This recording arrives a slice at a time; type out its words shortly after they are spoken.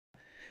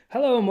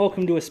Hello and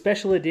welcome to a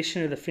special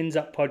edition of the Fins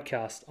Up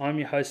podcast. I'm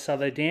your host,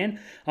 Sutho Dan.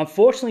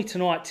 Unfortunately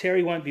tonight,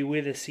 Terry won't be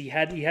with us. He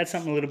had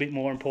something a little bit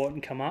more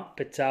important come up,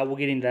 but we'll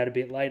get into that a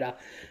bit later.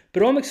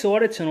 But I'm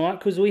excited tonight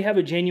because we have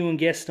a genuine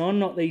guest on,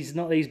 not these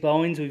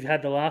blow-ins we've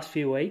had the last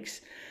few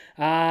weeks.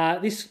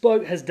 This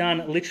bloke has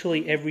done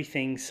literally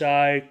everything.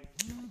 So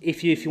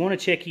if you want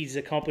to check his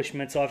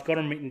accomplishments, I've got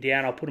them written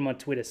down. I'll put them on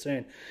Twitter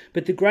soon.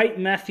 But the great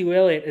Matthew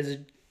Elliott has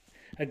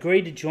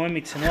agreed to join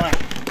me tonight.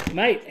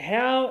 Mate,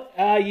 how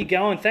are you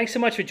going? Thanks so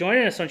much for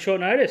joining us on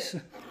short notice.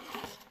 Mate,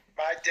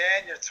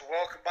 Dan, it's a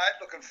welcome, mate.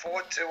 Looking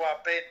forward to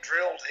being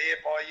drilled here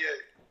by you.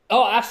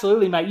 Oh,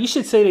 absolutely, mate. You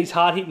should see these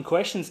hard-hitting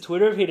questions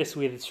Twitter have hit us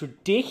with. It's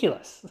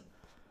ridiculous.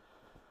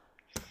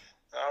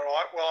 All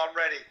right, well, I'm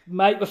ready.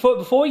 Mate,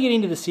 before we get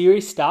into the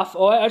serious stuff,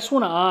 I just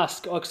want to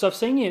ask, because I've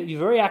seen you're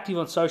very active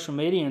on social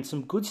media and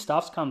some good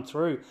stuff's come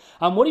through.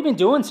 What have you been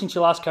doing since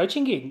your last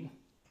coaching gig?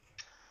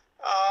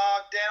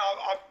 Dan,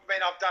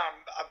 I've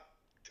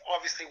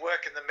obviously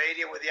work in the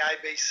media with the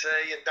ABC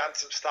and done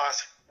some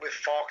stuff with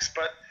Fox,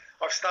 but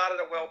I've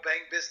started a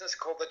wellbeing business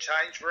called The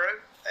Change Room,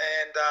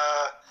 and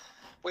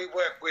we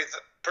work with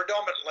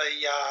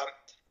predominantly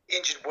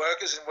injured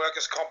workers and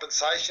workers'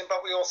 compensation,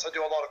 but we also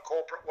do a lot of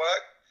corporate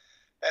work.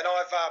 And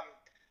I've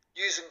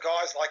using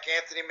guys like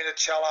Anthony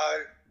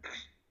Minicello,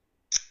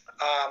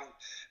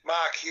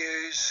 Mark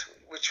Hughes,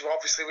 which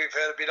obviously we've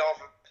heard a bit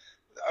of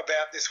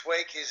about this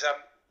week. He's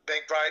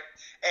been great.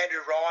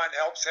 Andrew Ryan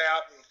helps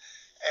out, and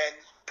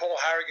Paul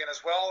Harrigan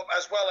as well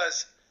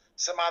as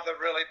some other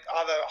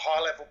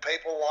high-level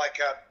people like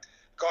a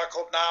guy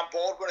called Nam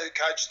Baldwin who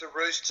coached the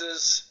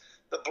Roosters,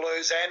 the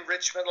Blues and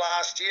Richmond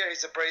last year.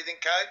 He's a breathing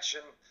coach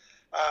and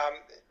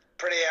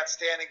pretty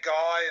outstanding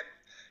guy, and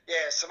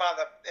some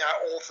other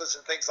authors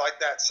and things like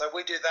that. So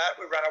we do that.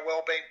 We run a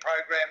wellbeing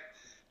program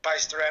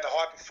based around a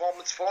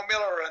high-performance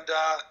formula, and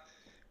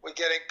we're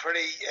getting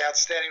pretty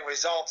outstanding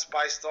results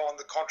based on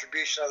the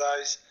contribution of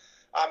those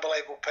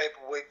unbelievable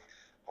people.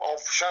 I'll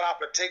shut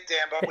up and tick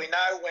down, but we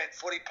know when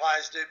footy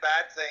players do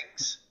bad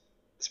things,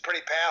 it's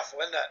pretty powerful,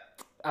 isn't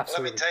it?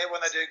 Absolutely. Let me tell you,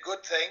 when they do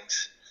good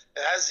things,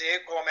 it has the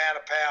equal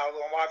amount of power.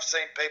 I've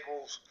seen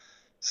people,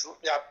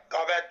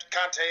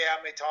 can't tell you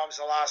how many times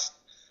in the last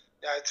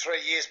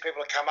 3 years people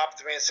have come up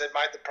to me and said,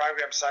 mate, the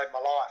program saved my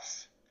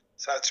life.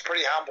 So it's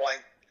pretty humbling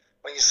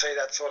when you see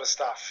that sort of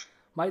stuff.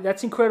 Mate,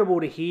 that's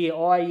incredible to hear.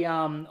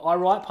 I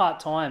write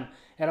part-time,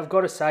 and I've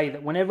got to say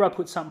that whenever I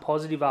put something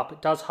positive up,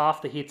 it does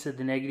half the hits of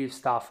the negative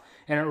stuff,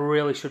 and it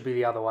really should be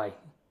the other way.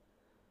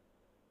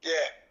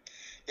 Yeah,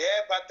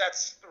 but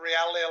that's the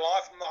reality of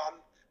life.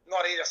 I'm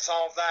not here to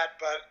solve that,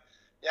 but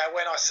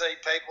when I see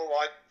people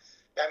like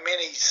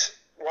Minnie's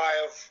way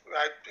of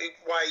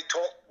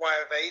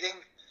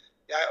eating,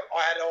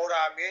 I had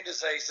autoimmune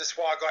disease. That's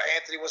why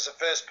Anthony was the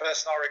first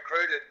person I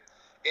recruited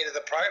into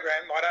the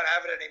program. I don't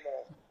have it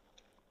anymore.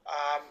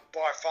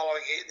 By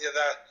following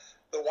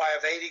the way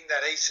of eating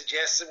that he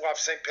suggested. Well, I've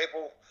seen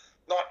people,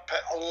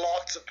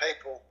 lots of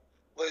people,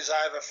 lose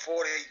over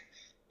 40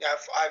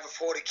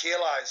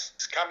 kilos.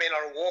 Come in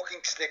on a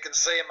walking stick and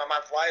see him a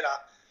month later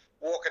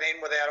walking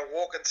in without a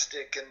walking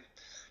stick, and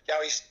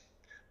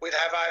we'd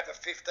have over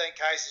 15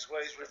 cases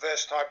where he's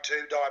reversed type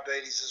 2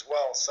 diabetes as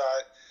well. So,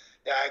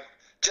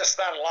 just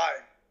that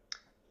alone,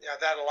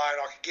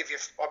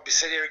 I'd be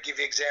sitting here and give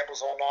you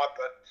examples all night,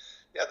 but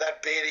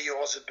that beard of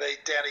yours would be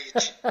down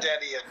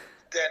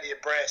to your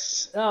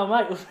breasts. Oh,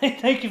 mate, well,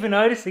 thank you for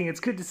noticing.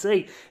 It's good to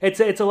see. It's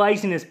a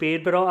laziness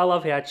beard, but I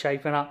love how it's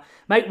shaping up.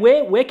 Mate,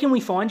 where can we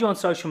find you on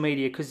social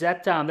media? Because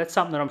that's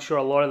something that I'm sure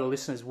a lot of the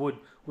listeners would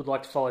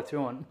like to follow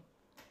through on.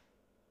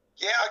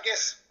 Yeah, I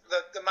guess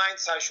the main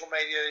social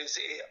media is,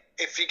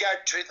 if you go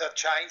to the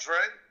Change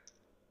Room,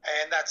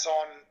 and that's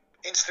on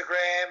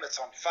Instagram, it's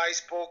on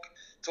Facebook,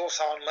 it's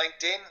also on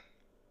LinkedIn,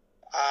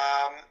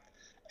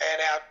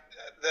 and our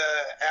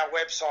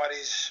website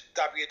is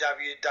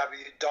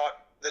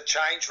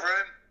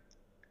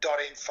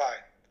www.thechangeroom.info.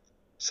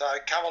 So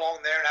come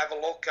along there and have a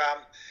look.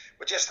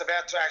 We're just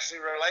about to actually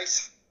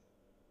release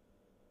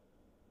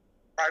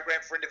a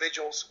program for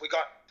individuals. We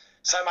got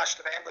so much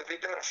demand. We've been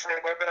doing a free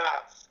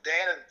webinar,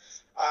 Dan, and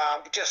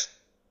just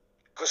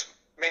because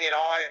Minnie and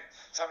I and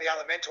some of the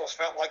other mentors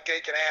felt like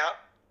geeking out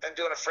and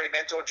doing a free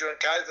mentor during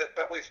COVID,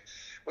 but we've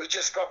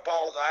just got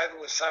bowled over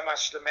with so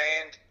much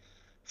demand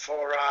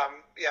for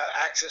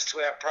access to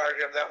our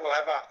program that we'll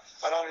have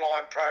an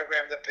online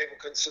program that people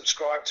can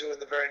subscribe to in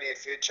the very near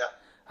future.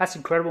 That's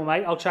incredible,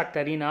 mate. I'll chuck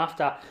that in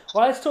after.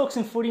 All right, let's talk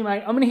some footy,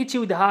 mate. I'm going to hit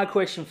you with the hard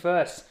question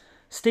first.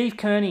 Steve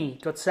Kearney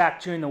got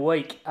sacked during the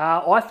week.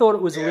 I thought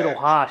it was a little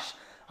harsh.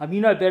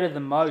 You know better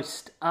than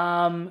most.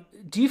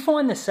 Do you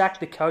find the sack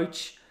the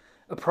coach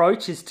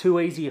approach is too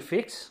easy a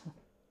fix?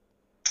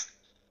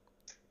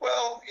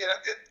 Well,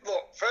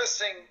 look, first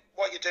thing,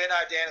 what you do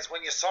know, Dan, is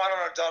when you sign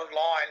on a dotted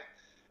line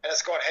and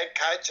it's got head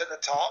coach at the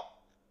top,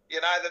 you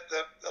know that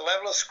the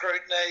level of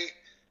scrutiny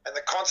and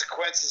the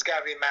consequence is going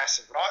to be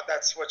massive, right?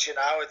 That's what you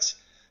know. It's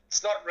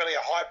not really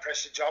a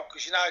high-pressure job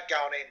because you know it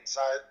going in.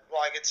 So,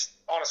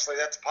 honestly,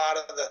 that's part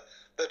of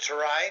the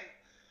terrain.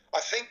 I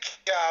think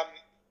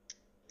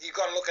you've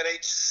got to look at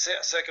each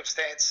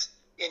circumstance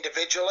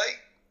individually.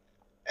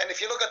 And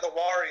if you look at the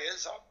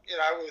Warriors, and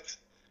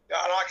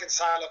I can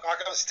say, look, I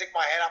can stick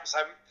my hand up and say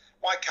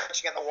my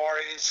coaching at the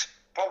Warriors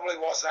probably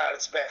wasn't at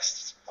its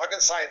best. I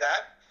can say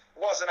that.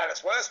 It wasn't at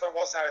its worst, but it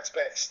wasn't at its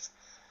best.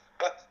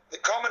 But the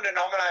common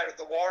denominator of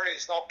the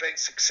Warriors not being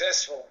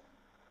successful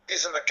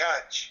isn't the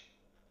coach,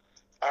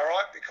 all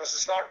right? Because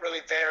it's not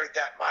really varied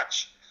that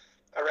much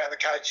around the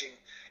coaching.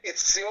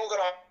 It's the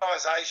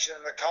organisation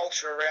and the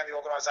culture around the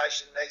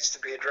organisation needs to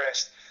be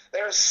addressed.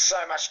 There is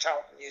so much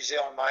talent in New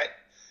Zealand, mate.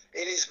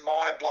 It is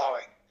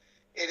mind-blowing.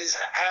 It is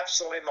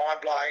absolutely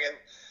mind-blowing. And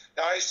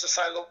I used to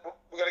say, look,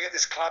 we've got to get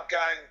this club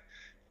going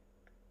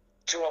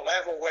to a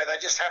level where they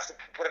just have to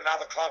put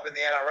another club in the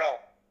NRL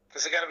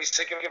because they're going to be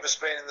sick of us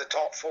being in the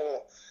top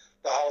four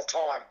the whole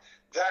time.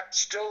 That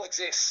still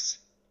exists.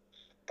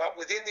 But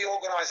within the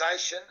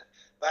organisation,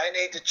 they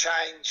need to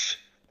change.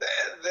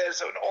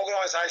 There's an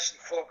organisation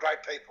full of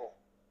great people.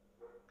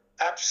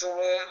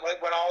 Absolutely.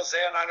 When I was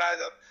there, and I know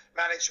that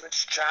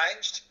management's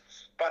changed,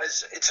 but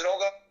it's an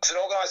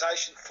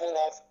organisation full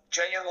of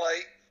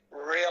genuinely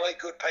really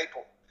good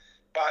people.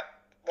 But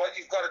what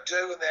you've got to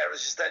do in there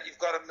is that you've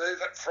got to move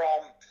it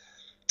from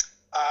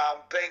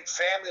being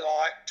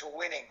family-like to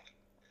winning.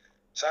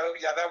 So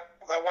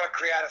they want to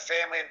create a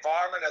family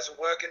environment as a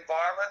work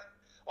environment.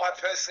 I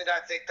personally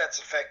don't think that's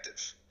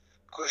effective.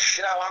 Because,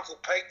 Uncle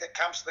Pete that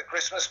comes to the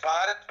Christmas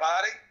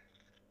party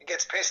and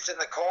gets pissed in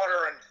the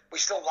corner and we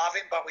still love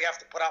him, but we have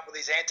to put up with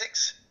his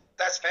antics,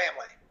 that's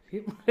family.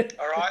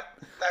 All right?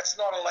 That's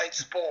not elite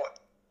sport.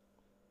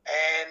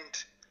 And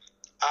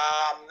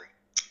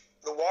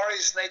the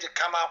Warriors need to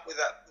come up with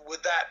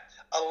that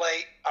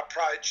elite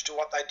approach to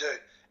what they do.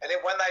 And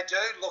then when they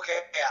do, look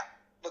out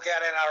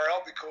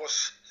NRL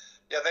because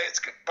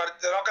but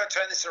they're not going to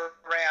turn this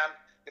around.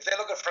 If they're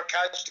looking for a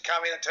coach to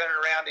come in and turn it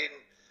around in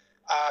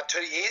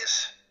 2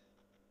 years,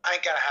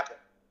 ain't going to happen.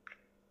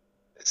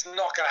 It's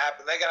not going to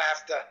happen.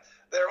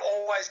 They're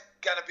always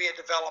going to be a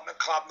development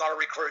club, not a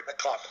recruitment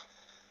club.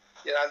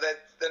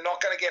 They're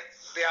not going to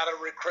be able to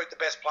recruit the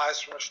best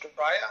players from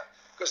Australia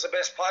because the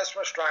best players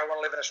from Australia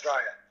want to live in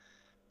Australia.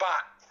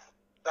 But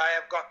they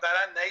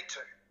don't need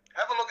to.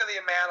 Have a look at the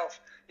amount of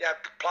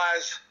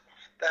players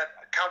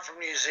that come from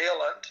New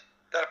Zealand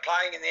that are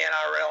playing in the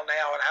NRL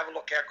now and have a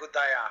look how good they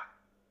are.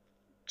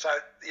 So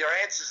your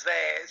answer's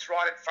there. It's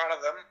right in front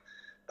of them.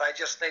 They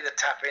just need to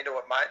tap into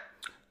it, mate.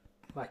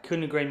 I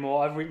couldn't agree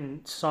more. I've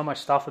written so much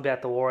stuff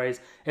about the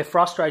Warriors. It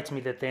frustrates me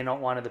that they're not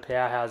one of the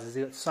powerhouses.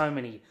 They've got so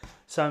many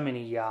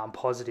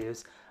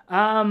positives.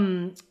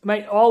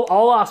 Mate,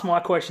 I'll ask my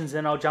questions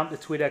and I'll jump to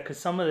Twitter because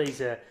some of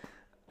these are,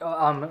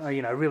 I'm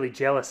really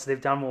jealous.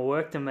 They've done more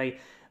work than me.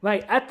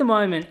 Mate, at the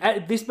moment,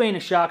 this being a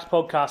Sharks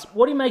podcast,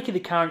 what do you make of the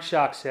current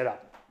Sharks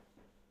setup?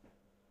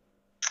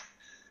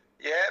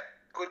 Yeah,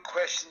 good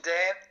question,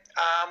 Dan.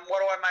 What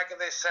do I make of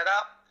their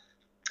setup?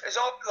 There's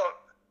a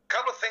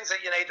couple of things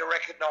that you need to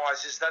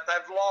recognise is that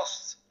they've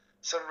lost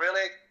some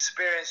really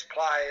experienced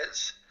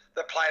players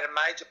that played a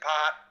major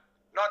part,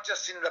 not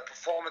just in the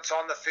performance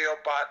on the field,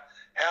 but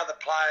how the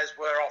players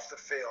were off the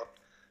field.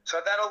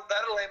 So that'll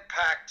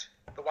impact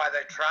the way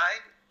they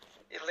train.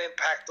 It'll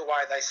impact the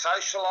way they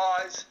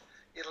socialise.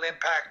 It'll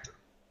impact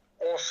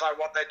also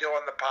what they do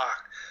on the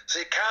park. So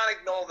you can't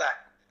ignore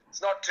that. There's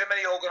not too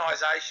many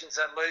organisations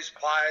that lose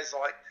players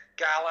like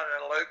Gallen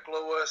and Luke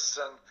Lewis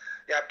and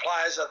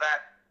players of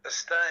that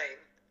esteem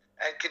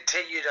and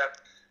continue to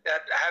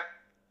have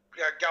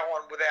go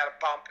on without a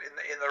bump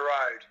in the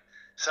road.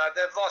 So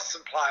they've lost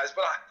some players,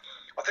 but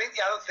I think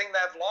the other thing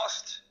they've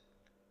lost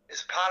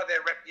is part of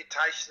their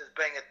reputation as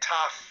being a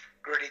tough,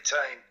 gritty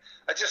team.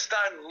 They just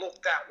don't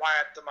look that way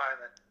at the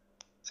moment.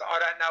 So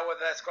I don't know whether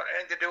that's got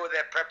anything to do with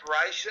their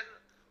preparation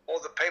or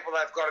the people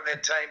they've got in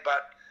their team,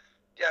 but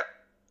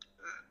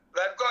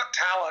they've got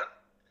talent,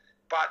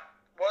 but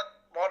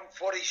what modern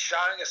footy's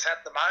showing us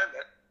at the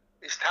moment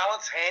is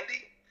talent's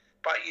handy,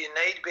 but you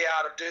need to be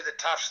able to do the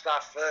tough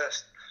stuff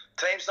first.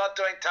 Teams not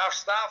doing tough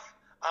stuff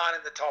aren't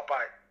in the top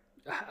 8.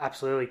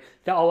 Absolutely.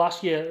 I'll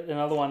ask you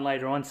another one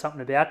later on,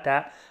 something about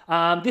that.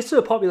 This is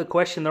a popular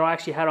question that I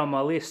actually had on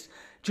my list.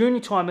 During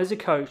your time as a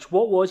coach,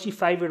 what was your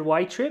favourite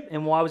away trip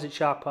and why was it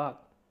Shark Park?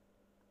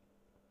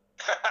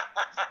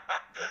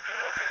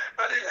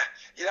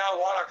 You know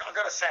what? I've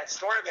got a sad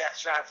story about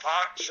Shark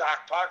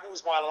Park. It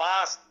was my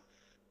last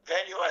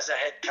venue as a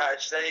head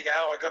coach. There you go.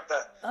 I got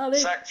the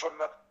sack from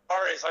the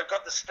Warriors. I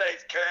got the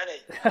Steve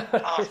Kearney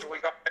after we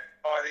got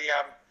by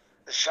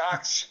the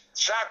Sharks.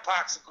 Shark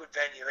Park's a good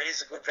venue. It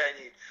is a good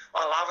venue.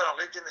 I love it. I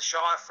lived in the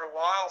Shire for a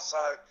while, so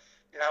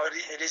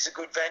it is a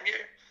good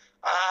venue.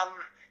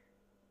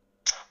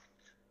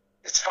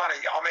 It's funny.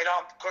 I mean,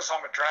 because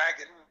I'm a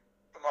Dragon.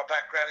 In my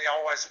background,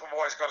 I've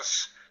always got a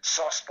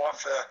soft spot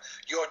for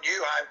your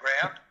new home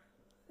ground,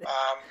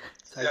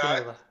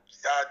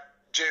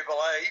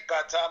 Jubilee.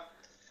 But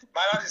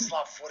mate, I just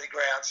love footy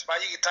grounds.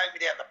 Mate, you can take me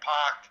down the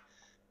park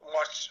and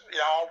watch.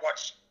 I'll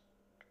watch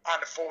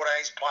under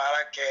 14s play.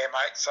 I don't care,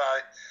 mate. So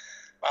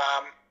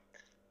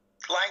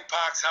Lang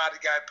Park's hard to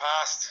go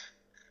past.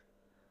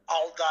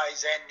 Old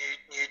days and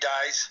new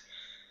days.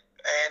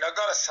 And I've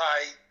got to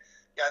say,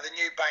 the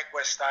new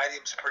Bankwest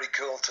Stadium's pretty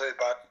cool too,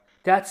 but...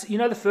 That's,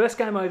 the first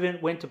game I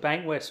went to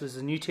Bankwest was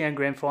the Newtown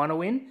Grand Final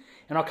win,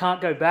 and I can't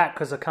go back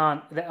because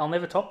I'll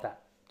never top that.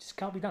 Just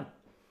can't be done.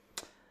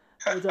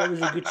 That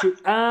was a good trip.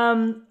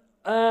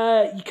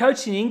 You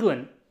coached in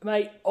England,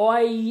 mate.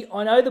 I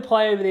know the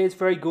play over there is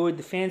very good.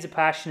 The fans are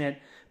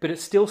passionate, but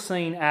it's still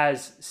seen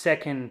as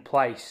second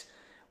place.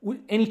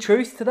 Any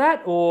truth to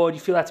that, or do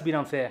you feel that's a bit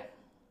unfair?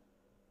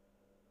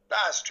 No,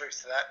 there's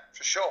truth to that,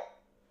 for sure.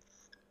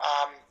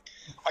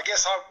 I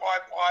guess I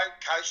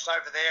coached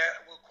over there.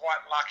 We were quite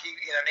lucky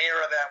in an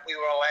era that we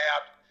were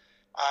allowed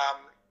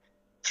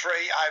 3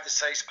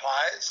 overseas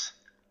players,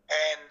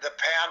 and the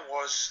pound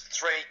was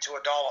 $3 to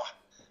 $1.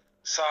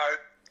 So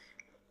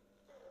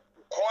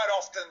quite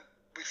often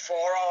before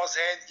I was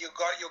there, you're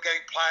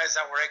getting players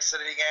that were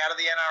exiting out of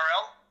the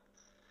NRL,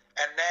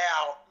 and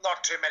now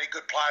not too many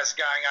good players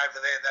going over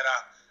there that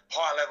are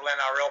high-level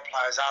NRL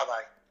players, are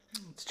they?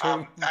 It's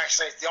true.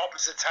 Actually, the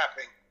opposite's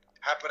happening.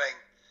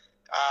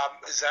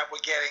 Is that we're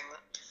getting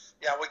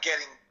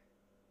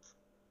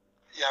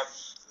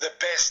the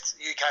best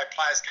UK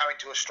players coming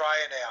to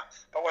Australia now.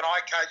 But when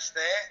I coached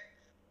there,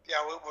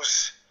 it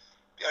was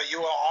you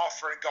were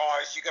offering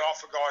guys. You could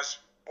offer guys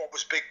what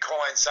was big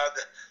coin. So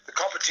the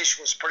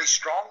competition was pretty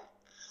strong.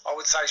 I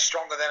would say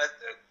stronger than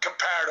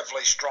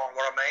comparatively strong.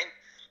 What I mean,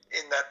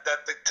 in that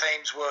the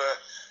teams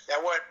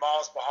weren't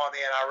miles behind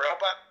the NRL.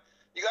 But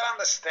you got to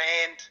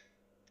understand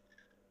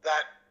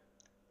that.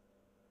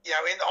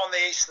 On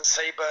the Eastern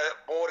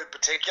Seaboard in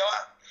particular,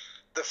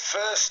 the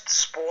first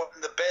sport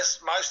and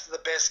most of the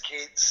best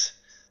kids,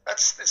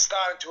 it's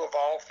starting to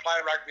evolve, play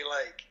rugby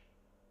league.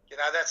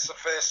 That's the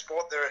first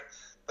sport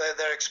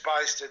they're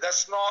exposed to.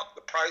 That's not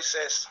the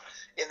process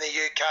in the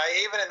UK,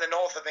 even in the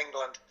north of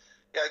England.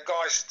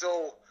 Guys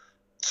still,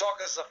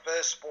 soccer's the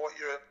first sport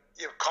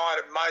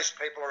most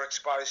people are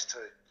exposed to.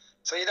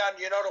 So you're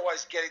not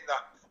always getting the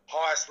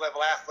highest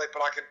level athlete,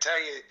 but I can tell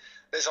you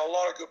there's a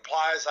lot of good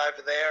players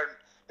over there, and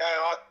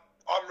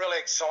I'm really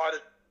excited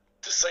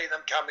to see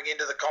them coming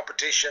into the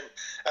competition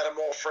at a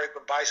more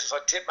frequent basis. I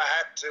tip my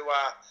hat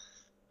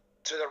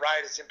to the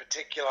Raiders in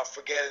particular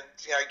for getting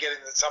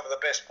some of the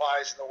best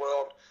players in the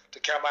world to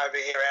come over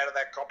here out of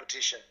that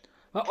competition.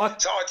 So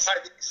I'd say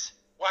this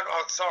one.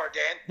 Oh, sorry,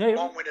 Dan.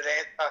 Long-winded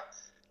answer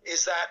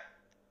is that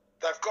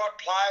they've got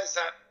players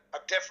that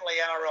are definitely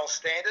NRL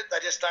standard. They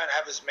just don't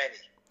have as many.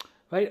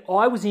 Mate,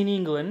 I was in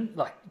England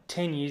like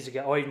 10 years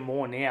ago, or even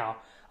more now.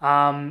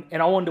 And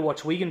I wanted to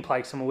watch Wigan play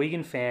because I'm a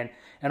Wigan fan,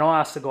 and I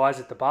asked the guys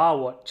at the bar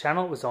what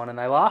channel it was on, and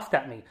they laughed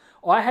at me.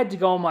 I had to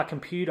go on my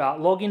computer,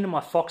 log into my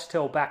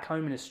Foxtel back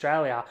home in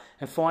Australia,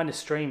 and find a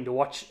stream to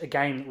watch a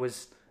game that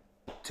was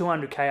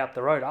 200k up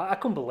the road. I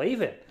couldn't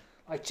believe it.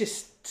 Like,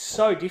 just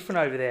so different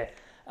over there.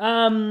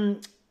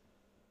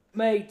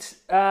 Mate,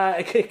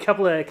 a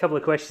couple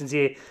of questions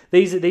here.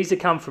 These have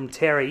come from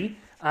Terry.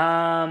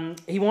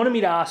 He wanted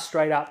me to ask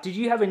straight up, did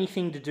you have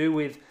anything to do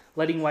with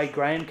letting Wade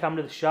Graham come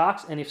to the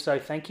Sharks, and if so,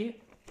 thank you?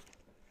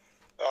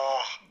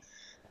 Oh,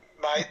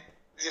 mate,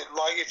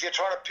 if you're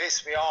trying to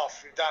piss me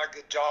off, you've done a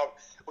good job.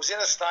 It was in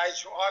a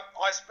stage,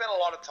 I spent a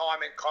lot of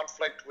time in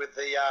conflict with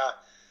the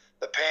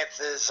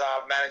Panthers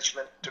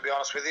management, to be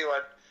honest with you.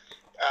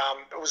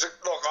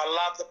 I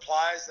love the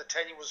players, the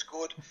tenure was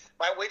good.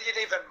 Mate, we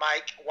didn't even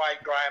make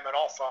Wade Graham an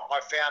offer. I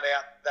found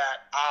out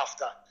that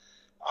after.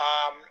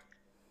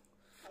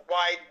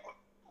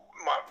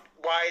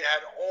 Wade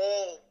had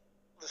all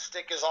the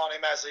stickers on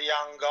him as a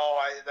young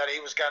guy that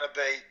he was going to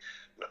be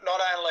not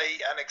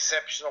only an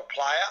exceptional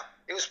player,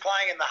 he was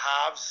playing in the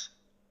halves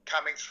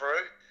coming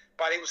through,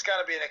 but he was going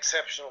to be an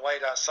exceptional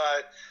leader. So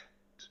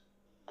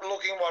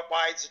looking what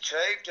Wade's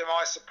achieved, am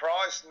I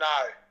surprised?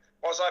 No.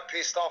 Was I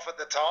pissed off at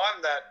the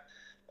time that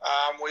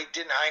we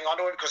didn't hang on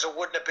to it because it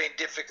wouldn't have been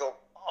difficult?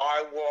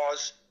 I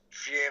was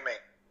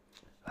fuming.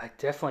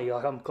 Definitely.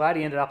 I'm glad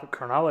he ended up at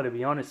Cronulla, to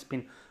be honest. It's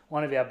been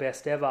one of our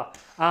best ever.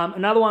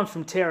 Another one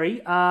from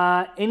Terry.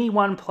 Any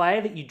one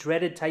player that you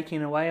dreaded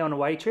taking away on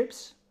away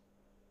trips?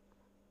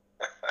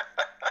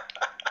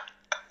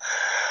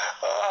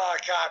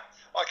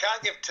 I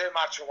can't give too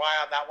much away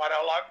on that one.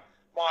 I like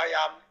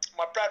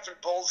my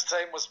Bradford Bulls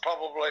team was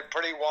probably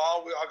pretty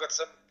wild. I got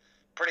some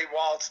pretty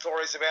wild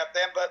stories about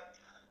them. But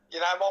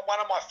one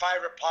of my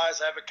favourite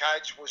players I ever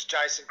coached was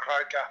Jason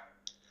Croker,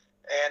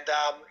 and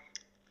I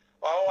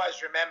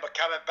always remember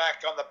coming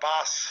back on the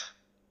bus.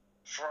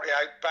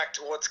 Back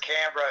towards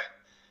Canberra,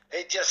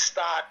 he'd just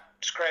start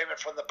screaming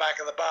from the back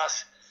of the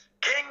bus,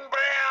 "King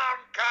Brown,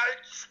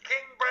 coach,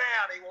 King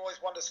Brown." He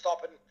always wanted to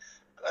stop and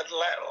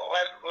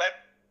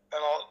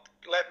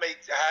let me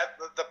have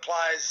the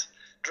players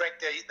drink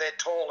their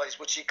tallies,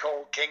 which he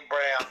called King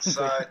Brown.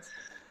 So,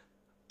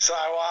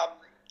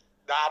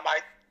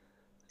 mate.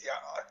 Yeah,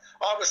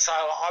 I've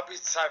been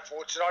so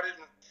fortunate. I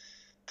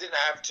didn't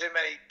have too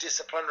many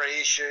disciplinary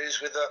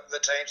issues with the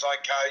teams I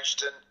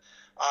coached, and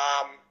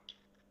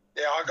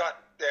I got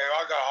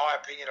a high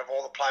opinion of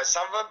all the players.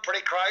 Some of them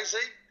pretty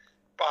crazy,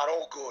 but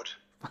all good.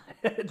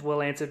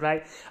 Well answered,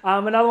 mate.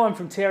 Another one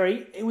from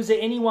Terry. Was there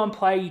any one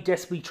player you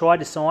desperately tried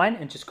to sign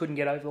and just couldn't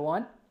get over the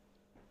line?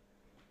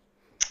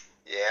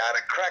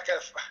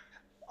 cracker.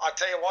 I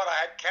tell you what, I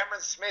had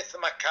Cameron Smith in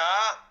my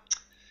car.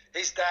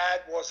 His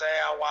dad was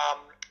our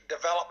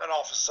development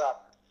officer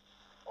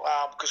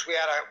because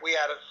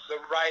the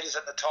Raiders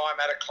at the time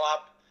had a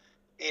club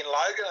in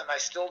Logan, and they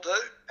still do.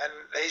 And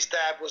his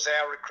dad was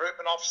our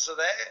recruitment officer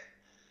there.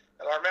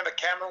 And I remember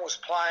Cameron was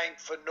playing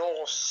for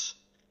Norse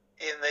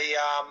in the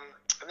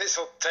and this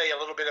will tell you a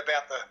little bit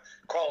about the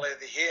quality of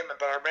the human.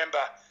 But I remember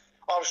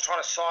I was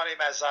trying to sign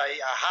him as a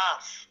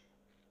half.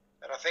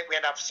 And I think we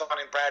ended up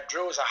signing Brad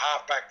Drew as a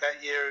halfback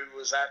that year. Who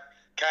was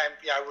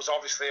was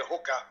obviously a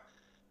hooker.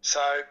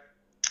 So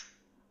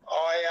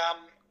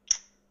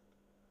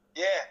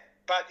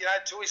but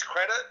to his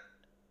credit,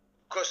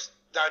 because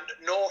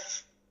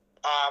North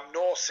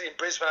in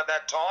Brisbane at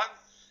that time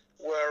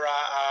were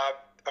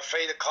a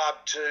feeder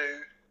club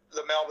to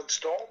the Melbourne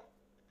Storm,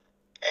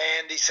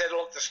 and he said,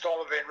 "Look, the Storm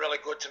have been really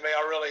good to me.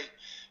 I really,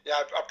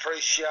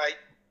 appreciate."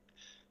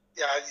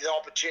 The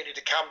opportunity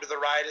to come to the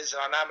Raiders,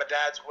 and I know my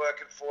dad's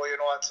working for you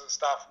and all that sort of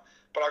stuff,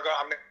 but I'm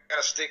going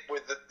to stick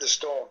with the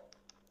Storm.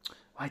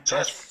 Mate,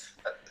 that's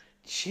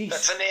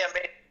a near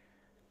miss.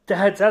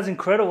 That's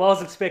incredible. I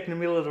was expecting a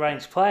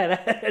middle-of-the-range player.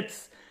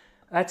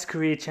 That's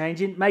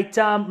career-changing. Mate,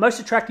 most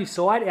attractive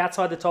side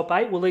outside the top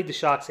 8. We'll leave the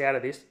Sharks out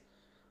of this.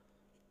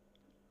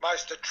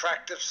 Most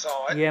attractive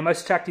side? Yeah,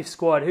 most attractive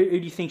squad. Who do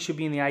you think should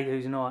be in the 8,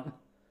 who's not?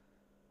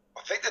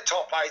 I think the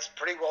top 8's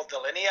pretty well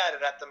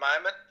delineated at the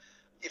moment.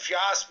 If you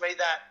asked me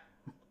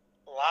that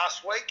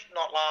last week,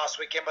 not last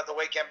weekend, but the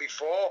weekend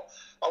before,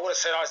 I would have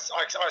said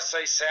I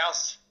see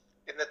South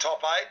in the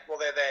top 8. Well,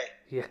 they're there.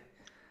 Yeah.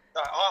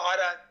 No, I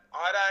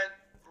don't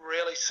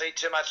really see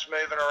too much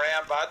moving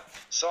around, bud.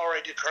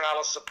 Sorry to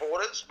Cronulla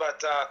supporters,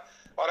 but I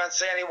don't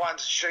see anyone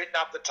shooting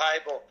up the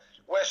table.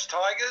 West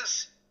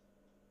Tigers,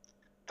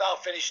 they'll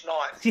finish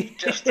 9th,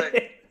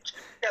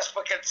 just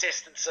for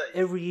consistency.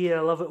 Every year,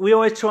 I love it. We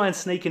always try and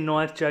sneak a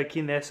 9th joke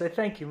in there, so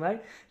thank you,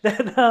 mate.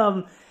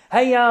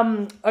 Hey,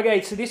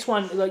 okay, so this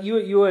one, like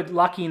you were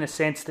lucky in a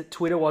sense that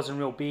Twitter wasn't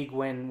real big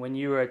when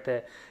you were at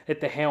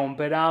the helm.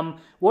 But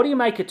what do you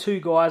make of 2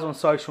 guys on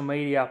social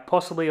media,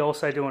 possibly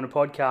also doing a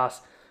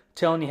podcast,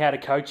 telling you how to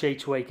coach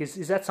each week?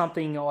 Is that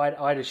something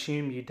I'd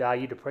assume you'd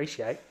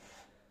appreciate?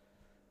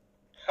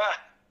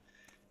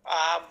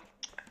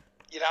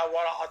 You know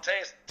what? I'll tell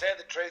you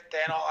the truth,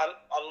 Dan. I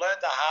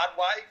learned the hard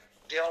way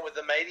dealing with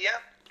the media.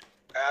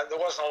 There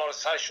wasn't a lot of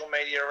social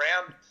media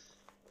around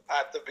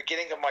at the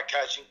beginning of my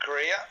coaching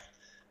career,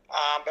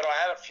 but I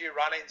had a few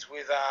run-ins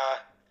with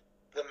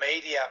the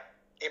media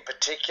in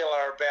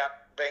particular about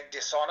being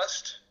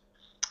dishonest,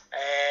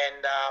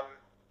 and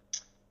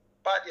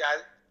but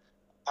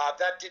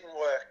that didn't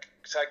work.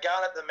 So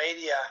going at the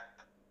media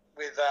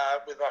with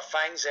my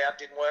fangs out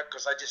didn't work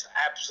because they just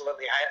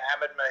absolutely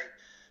hammered me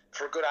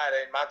for a good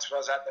 18 months when I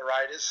was at the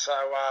Raiders. So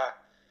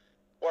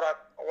what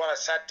I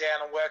sat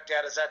down and worked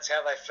out is that's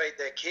how they feed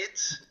their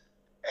kids,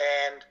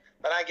 and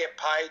they don't get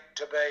paid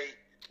to be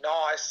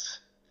nice.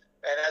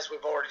 And as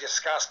we've already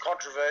discussed,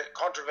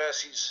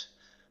 controversies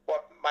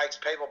what makes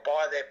people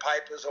buy their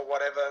papers or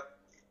whatever,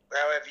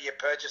 however you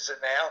purchase it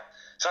now.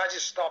 So I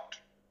just stopped.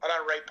 I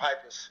don't read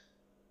papers.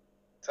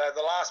 So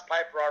the last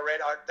paper I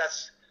read,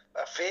 that's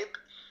a fib.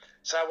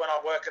 So when I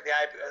work at the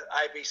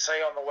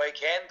ABC on the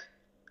weekend,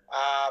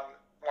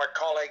 my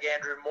colleague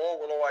Andrew Moore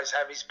will always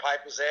have his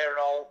papers there, and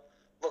I'll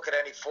look at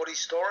any footy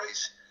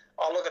stories.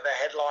 I'll look at the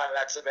headline, and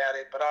that's about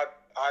it. But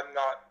I'm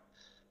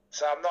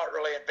not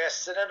really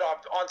invested in it. I'm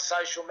on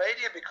social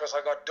media because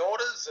I've got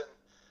daughters,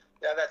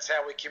 and that's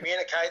how we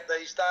communicate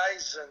these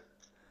days.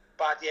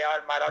 But mate,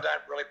 I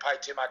don't really pay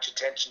too much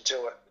attention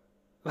to it.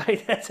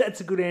 Mate,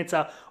 that's a good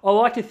answer. I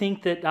like to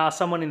think that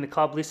someone in the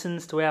club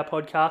listens to our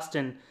podcast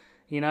and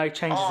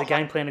changes the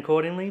game plan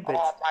accordingly. But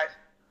mate,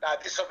 no,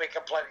 this will be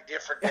completely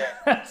different. Yeah.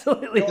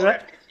 Absolutely,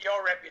 right.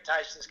 Your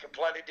reputation is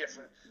completely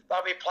different.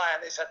 They'll be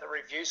playing this at the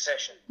review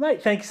session.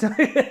 Mate, thanks.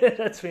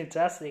 That's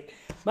fantastic.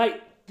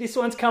 Mate, this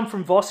one's come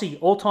from Vossi,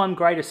 all-time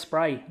greatest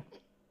spray.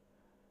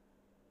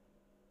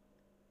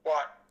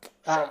 What?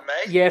 From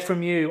me? Yeah,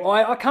 from you.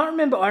 I can't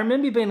remember. I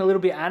remember you being a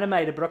little bit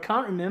animated, but I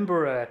can't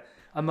remember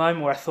a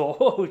moment where I thought,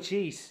 oh,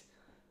 jeez.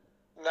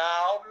 No,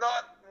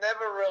 I'm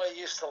never really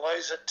used to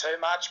lose it too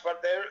much,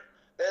 but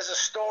there's a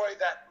story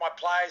that my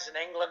players in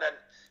England and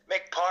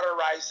Mick Potter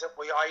raised that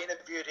I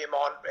interviewed him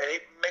on.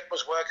 Mick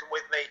was working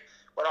with me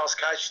when I was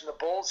coaching the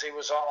Bulls. He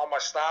was on my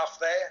staff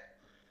there,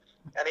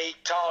 and he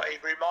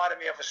reminded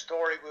me of a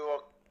story. We were,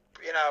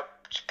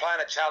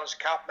 playing a Challenge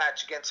Cup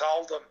match against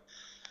Oldham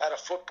at a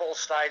football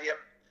stadium,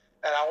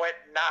 and I went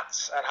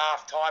nuts at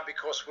half time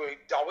because we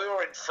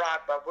were in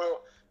front, but we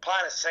were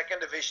playing a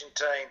second division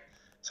team,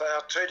 so they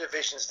were 2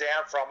 divisions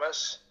down from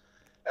us,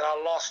 and I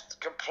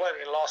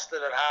completely lost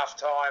it at half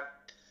time,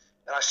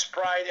 and I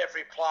sprayed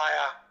every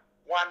player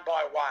one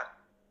by one,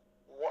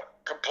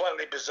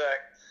 completely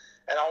berserk,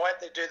 and I went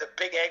to do the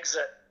big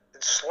exit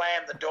and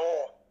slam the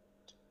door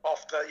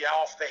off the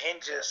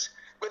hinges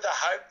with the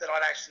hope that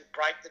I'd actually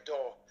break the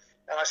door,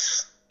 and I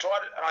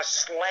tried it, and I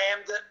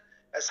slammed it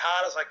as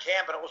hard as I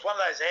can, but it was one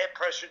of those air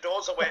pressure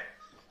doors that went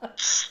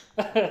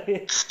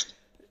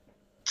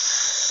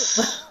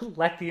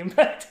Lack the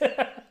impact.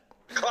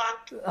 Clunk.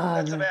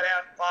 That's about how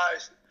it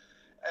closed.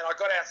 And I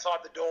got outside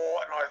the door,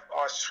 and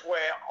I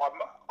swear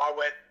I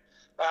went,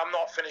 I'm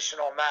not finishing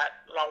on that.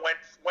 And I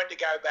went to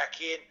go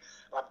back in.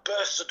 I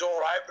burst the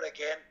door open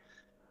again,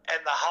 and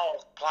the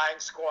whole playing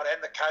squad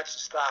and the coaching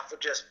staff were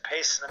just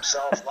pissing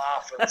themselves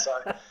laughing.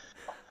 So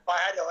I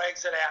had to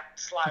exit out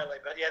slowly.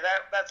 But yeah,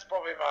 that's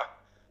probably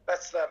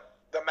that's the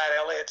Matt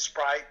Elliott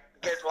spray.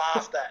 Get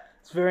laughed at.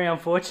 It's very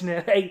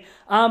unfortunate. Hey,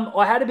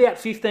 I had about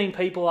 15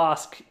 people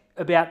ask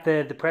about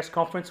the press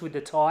conference with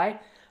the tie.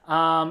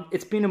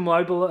 It's been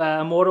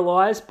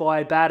immortalised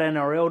by Bad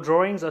NRL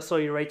drawings. I saw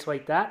you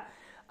retweet that.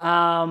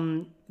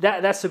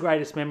 That's the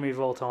greatest memory of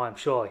all time,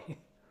 surely.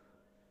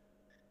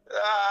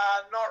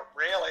 Not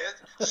really.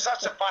 It's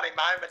such a funny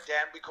moment,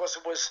 Dan, because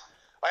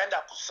I ended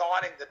up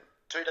signing the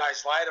 2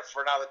 days later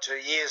for another 2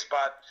 years,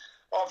 but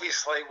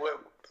obviously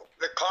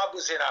the club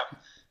was in a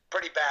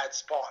pretty bad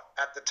spot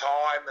at the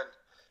time, and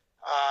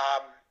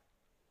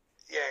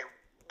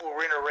we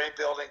were in a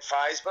rebuilding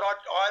phase. But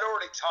I'd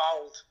already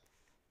told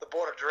the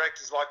board of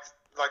directors,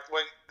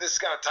 this is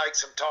going to take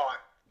some time.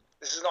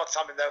 This is not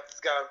something that's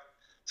going to.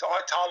 So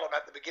I told them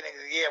at the beginning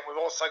of the year, we've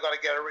also got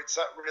to get rid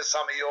of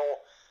some of your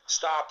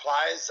star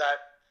players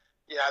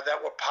that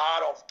were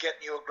part of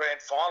getting you a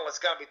grand final. It's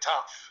going to be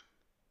tough.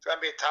 It's going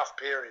to be a tough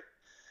period.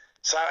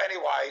 So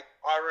anyway,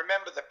 I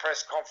remember the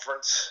press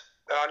conference.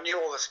 I knew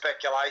all the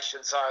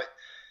speculation. So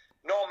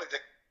normally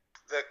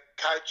the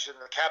coach and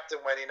the captain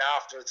went in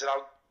afterwards, and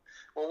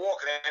we're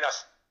walking in. I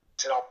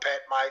said, "Oh,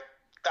 Pat, mate,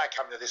 don't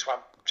come to this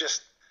one.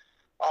 Just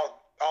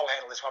I'll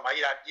handle this one,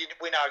 mate.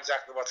 We know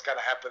exactly what's going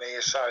to happen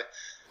here. So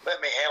let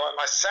me handle it."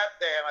 And I sat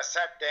there and I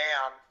sat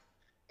down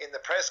in the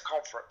press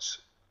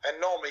conference. And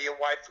normally you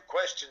wait for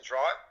questions,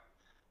 right?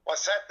 I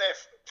sat there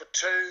for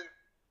 2,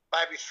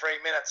 maybe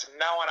 3 minutes, and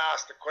no one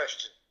asked a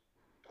question.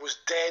 It was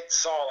dead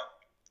silent.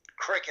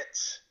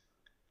 Crickets.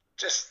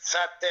 Just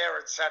sat there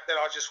and sat there.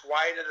 I just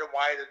waited and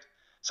waited.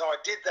 So I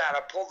did that.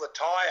 I pulled the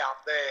tie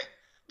up there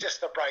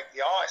just to break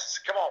the ice.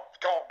 Come on,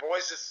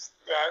 boys.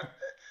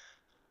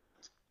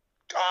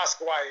 Ask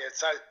away.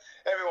 So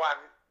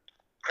everyone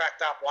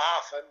cracked up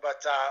laughing,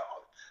 but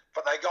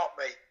they got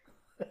me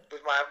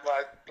with my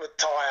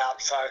tie up.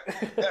 So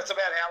that's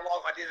about how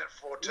long I did it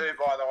for too,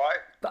 by the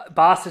way.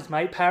 Bastards,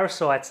 mate.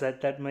 Parasites,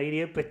 that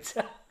media. But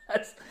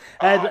that's...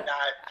 No,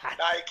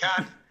 you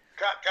can't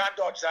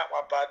dodge that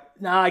one, bud.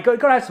 No, you got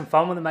to have some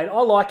fun with it, mate.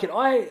 I like it.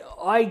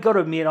 I got to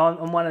admit,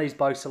 I'm one of these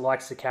blokes that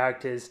likes the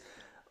characters.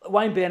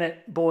 Wayne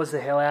Bennett bores the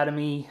hell out of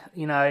me.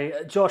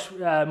 Josh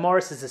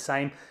Morris is the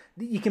same.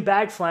 You can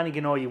bag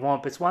Flanagan all you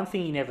want, but it's one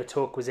thing he never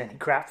took was any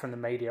crap from the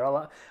media.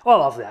 I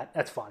love that.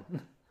 That's fun.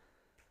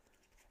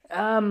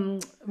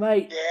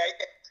 Mate.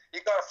 Yeah,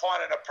 you've got to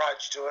find an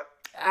approach to it.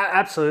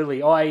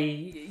 Absolutely. I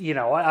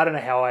don't know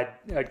how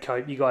I'd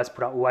cope. You guys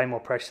put up way more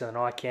pressure than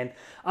I can.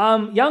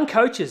 Young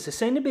coaches, there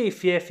seem to be a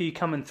fair few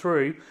coming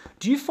through.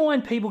 Do you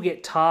find people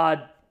get tarred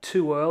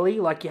too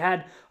early? Like you had,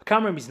 I can't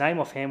remember his name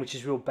offhand, which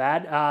is real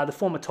bad. The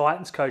former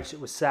Titans coach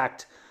that was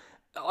sacked.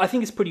 I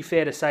think it's pretty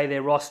fair to say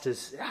their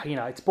roster's,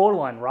 it's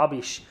borderline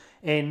rubbish.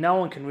 And no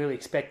one can really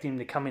expect him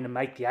to come in and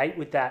make the 8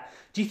 with that.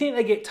 Do you think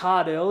they get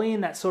tarred early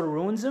and that sort of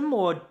ruins them?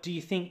 Or do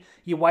you think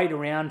you wait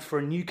around for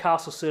a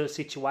Newcastle sort of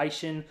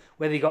situation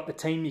where they got the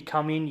team, you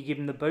come in, you give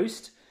them the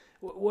boost?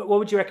 What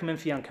would you recommend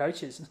for young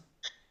coaches?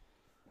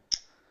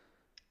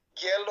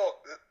 Yeah,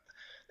 look,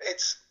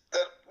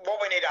 what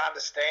we need to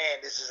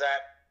understand is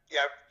that,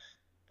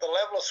 the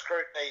level of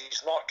scrutiny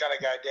is not going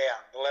to go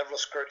down. The level of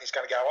scrutiny is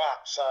going to go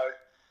up. So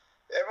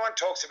everyone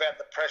talks about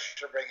the pressure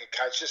to bring a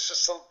coach. It's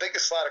just the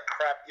biggest load of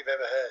crap you've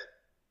ever heard.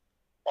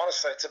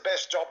 Honestly, it's the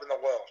best job in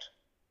the world.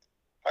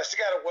 I used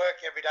to go to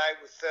work every day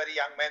with 30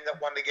 young men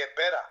that wanted to get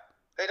better.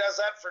 Who does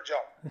that for a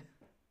job?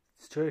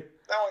 It's true.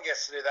 No one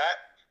gets to do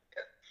that.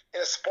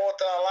 In a sport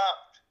that I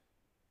loved,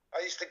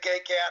 I used to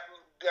geek out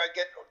and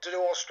get to do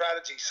all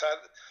strategy. So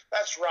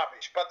that's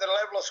rubbish. But the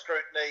level of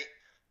scrutiny,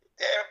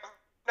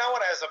 no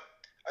one has a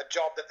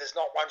job that there's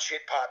not one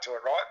shit part to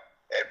it, right?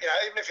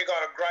 Even if you've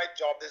got a great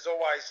job, there's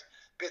always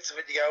bits of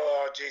it you go,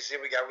 oh, geez, here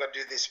we go, we've got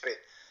to do this bit.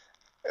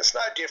 It's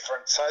no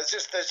different. So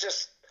there's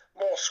just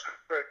more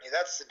scrutiny.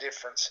 That's the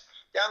difference.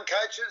 Young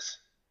coaches,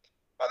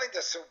 I think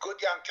there's some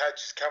good young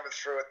coaches coming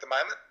through at the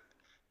moment.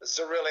 It's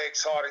a really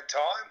exciting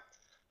time.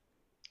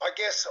 I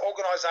guess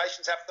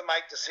organisations have to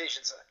make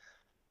decisions.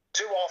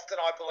 Too often,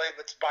 I believe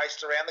it's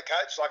based around the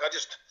coach. Like I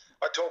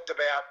talked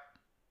about,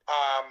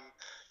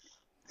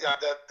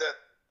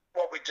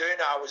 what we do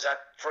know is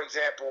that, for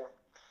example,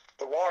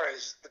 the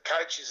Warriors, the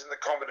coaches and the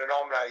common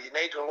denominator, you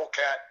need to look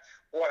at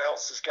what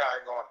else is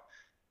going on.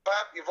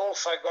 But you've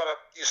also got to,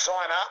 you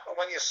sign up, and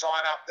when you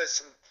sign up,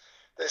 there's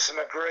some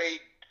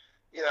agreed,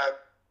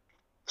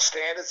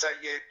 standards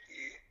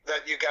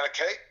that you're going to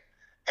keep,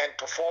 and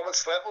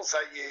performance levels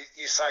that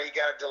you say you're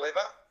going to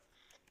deliver.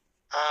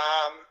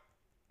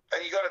 And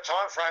you've got a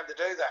time frame to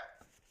do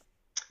that.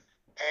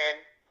 And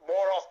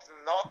more often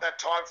than not, that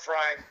time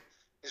frame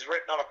is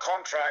written on a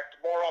contract.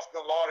 More often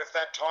than not, if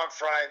that time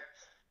frame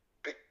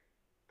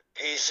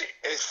is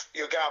if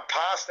you're going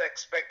past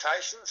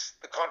expectations,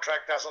 the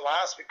contract doesn't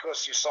last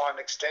because you signed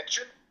an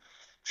extension.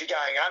 If you're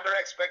going under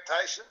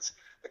expectations,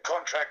 the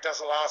contract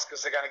doesn't last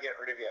because they're going to get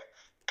rid of you.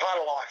 Part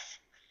of life,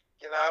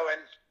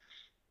 and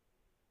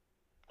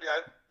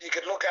you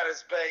could look at it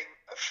as being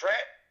a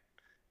threat,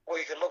 or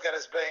you could look at it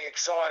as being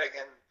exciting,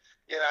 and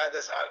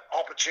there's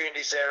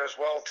opportunities there as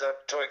well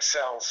to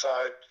excel. So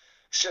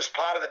it's just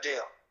part of the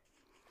deal.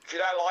 If you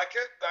don't like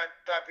it,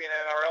 don't be an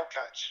NRL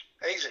coach.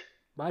 Easy.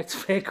 Mate, it's a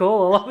fair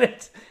call. I love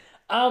it.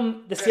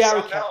 The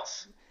salary cap.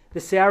 The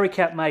salary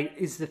cap, mate,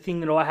 is the thing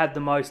that I had the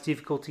most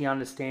difficulty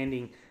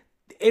understanding.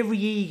 Every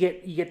year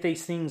you get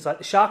these things like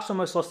the Sharks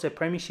almost lost their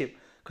premiership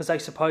because they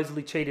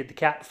supposedly cheated the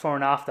cap before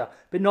and after,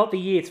 but not the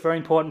year. It's very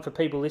important for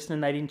people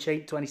listening. They didn't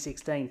cheat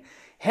 2016.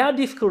 How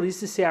difficult is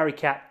the salary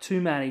cap to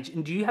manage,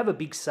 and do you have a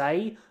big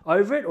say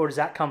over it, or does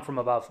that come from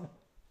above?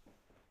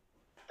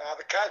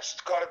 The coach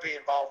has got to be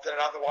involved in it,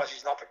 otherwise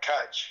he's not the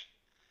coach.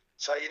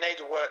 So you need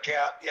to work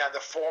out, the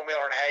formula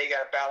and how you're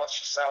going to balance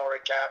your salary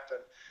cap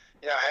and,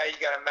 how you're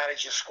going to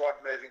manage your squad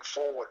moving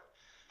forward.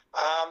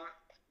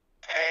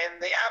 And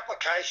the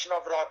application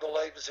of it, I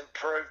believe, has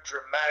improved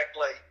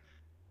dramatically,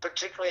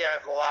 particularly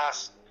over the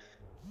last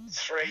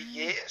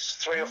 3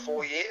 or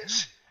 4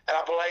 years. And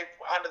I believe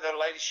under the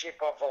leadership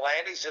of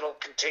Volandis, it'll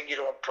continue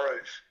to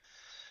improve.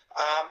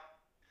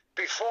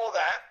 Before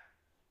that,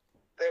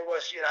 there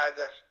was,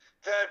 the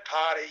third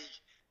party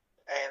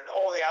and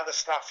all the other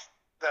stuff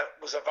that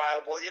was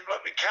available.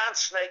 Look, we can't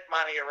sneak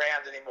money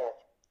around anymore.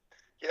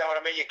 You know what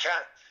I mean? You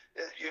can't.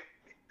 You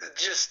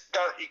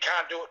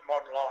can't do it in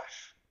modern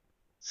life.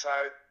 So,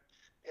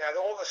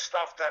 all the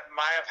stuff that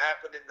may have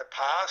happened in the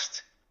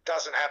past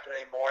doesn't happen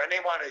anymore.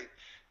 Anyone who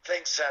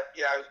thinks that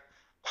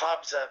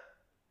clubs are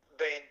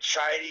being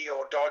shady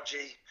or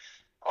dodgy,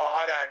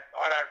 I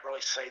don't really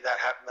see that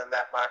happening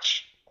that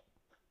much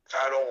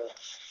at all.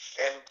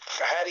 And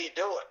how do you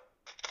do it?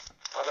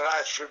 I don't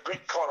know, through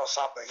Bitcoin or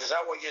something. Is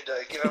that what you do?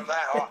 Give them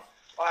that?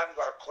 I haven't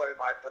got a clue,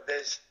 mate, but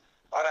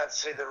I don't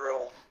see the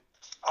real...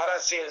 I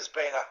don't see it as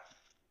being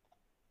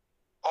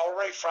I'll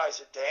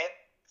rephrase it, Dan.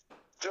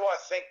 Do I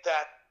think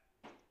that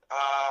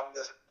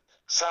the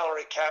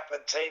salary cap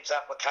and teams'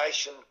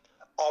 application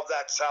of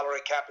that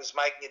salary cap is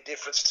making a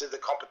difference to the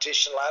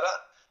competition ladder?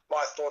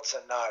 My thoughts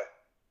are no.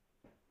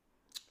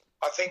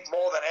 I think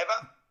more than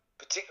ever,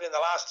 particularly in the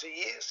last 2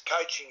 years,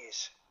 coaching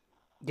is.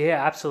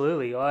 Yeah,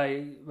 absolutely.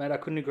 I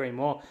couldn't agree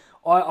more.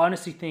 I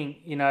honestly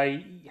think,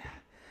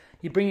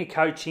 you bring a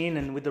coach in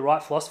and with the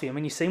right philosophy, I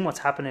mean, you've seen what's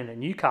happening at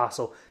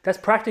Newcastle. That's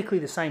practically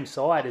the same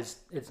side as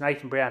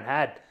Nathan Brown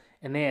had.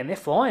 And they're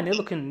flying. They're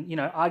looking,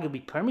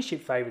 arguably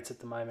premiership favourites at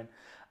the moment.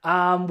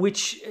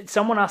 Which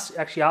someone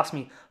actually asked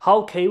me,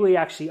 Hull Kiwi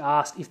actually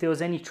asked if there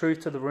was any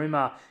truth to the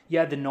rumour you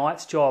had the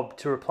Knights job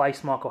to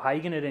replace Michael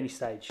Hagan at any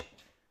stage.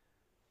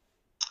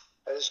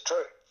 That is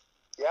true.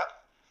 Yep.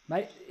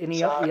 Mate, and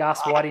he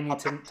asked why didn't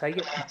you take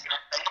it?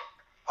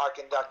 I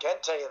can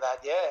tell you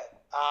that, yeah.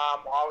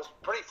 I was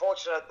pretty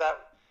fortunate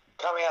that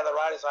coming out of the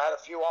Raiders, I had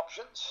a few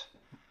options,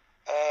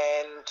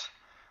 and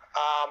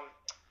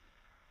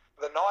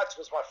the Knights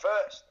was my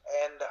first,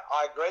 and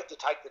I agreed to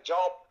take the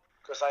job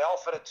because they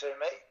offered it to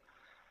me,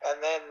 and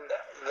then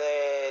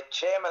their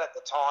chairman at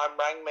the time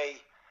rang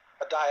me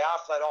a day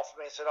after they'd offered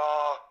me and said,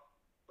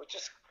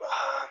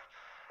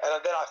 and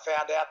then I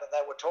found out that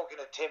they were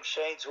talking to Tim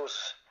Sheens, who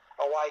was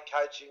away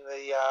coaching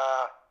the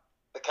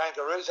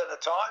Kangaroos at the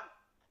time.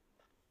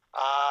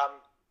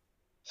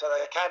 So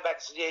they came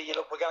back and said,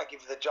 look, we're going to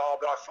give you the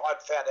job. And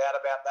I'd found out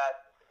about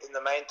that. In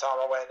the meantime,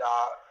 I went,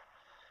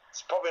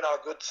 it's probably not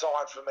a good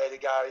sign for me to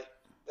go.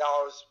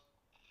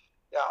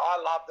 I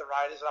love the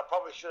Raiders, and I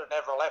probably should have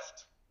never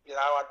left,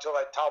 until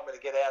they told me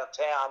to get out of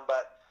town.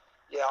 But,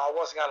 I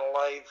wasn't going to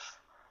leave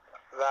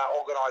that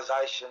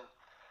organisation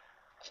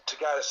to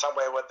go to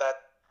somewhere where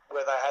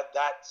they had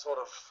that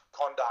sort of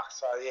conduct.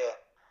 So, yeah,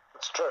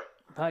 it's true.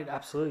 Mate,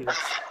 absolutely.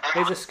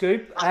 There's a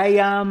scoop.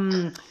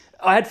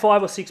 I had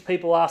 5 or 6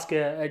 people ask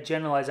a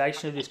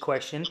generalisation of this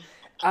question.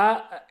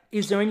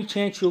 Is there any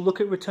chance you'll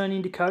look at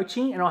returning to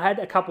coaching? And I had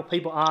a couple of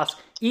people ask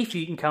if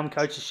you can come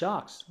coach the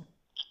Sharks.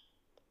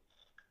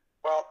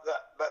 Well,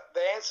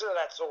 the answer to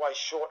that's always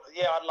short.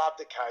 Yeah, I'd love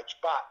to coach,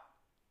 but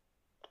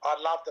I'd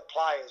love to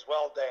play as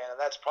well, Dan, and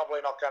that's probably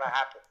not going to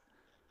happen.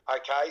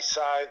 Okay,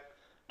 so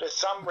there's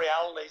some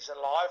realities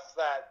in life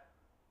that,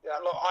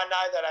 look, I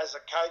know that as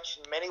a coach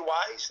in many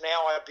ways,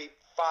 now I'd be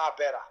far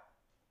better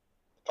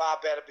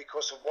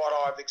because of what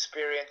I've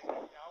experienced.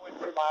 I went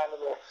through my own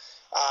little,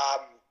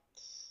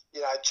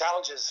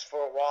 challenges for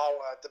a while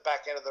at the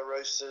back end of the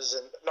Roosters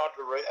and not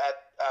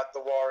at the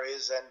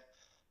Warriors, and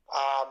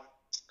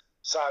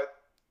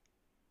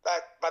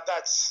but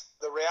that's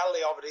the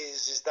reality of it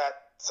is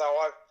that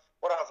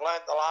what I've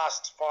learned the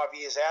last 5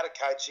 years out of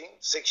coaching,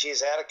 6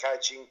 years out of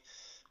coaching,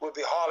 would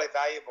be highly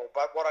valuable.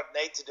 But what I'd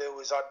need to do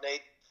is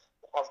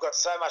I've got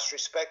so much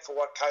respect for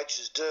what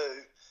coaches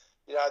do.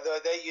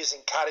 They're using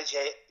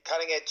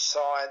cutting edge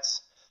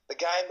science. The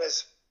game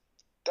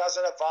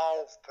doesn't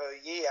evolve per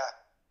year;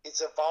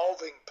 it's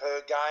evolving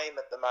per game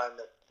at the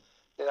moment.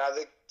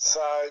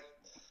 So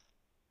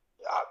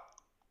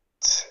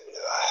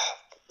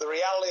The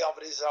reality of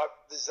it is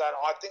that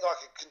I think I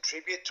can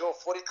contribute to a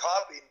footy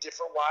club in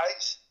different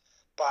ways,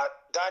 but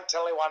don't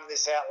tell anyone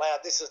this out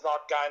loud. This is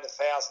not going to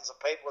thousands of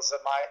people, as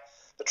it may.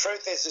 The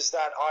truth is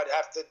that I'd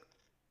have to,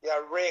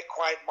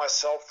 reacquaint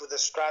myself with the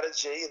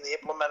strategy and the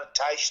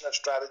implementation of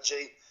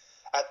strategy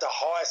at the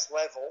highest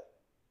level,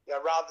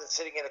 rather than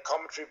sitting in a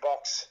commentary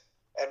box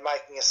and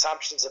making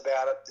assumptions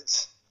about it.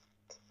 It's,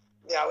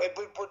 it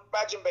would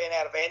imagine being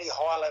out of any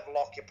high-level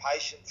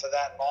occupation for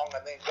that long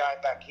and then going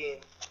back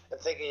in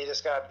and thinking you're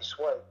just going to be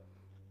sweet.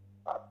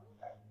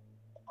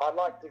 I'd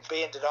like to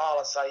be in denial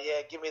and say,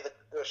 yeah, give me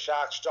the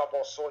Sharks job,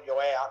 I'll sort you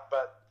out,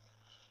 but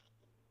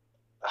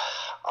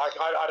I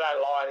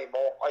don't lie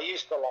anymore. I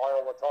used to lie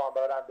all the time,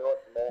 but I don't do it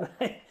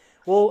anymore.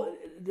 Well,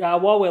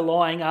 while we're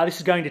lying, this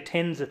is going to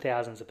tens of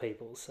thousands of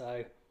people,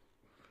 so...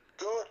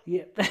 Good.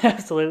 Yeah,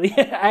 absolutely.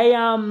 Hey,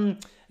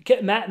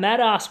 Matt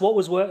asked, what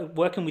was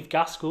working with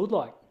Gus Gould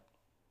like?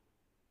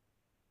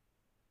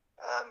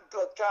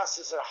 Look, Gus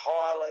is a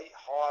highly,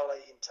 highly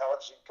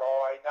intelligent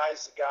guy. He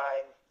knows the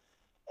game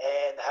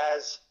and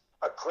has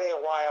a clear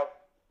way of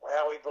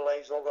how he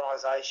believes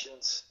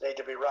organisations need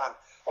to be run.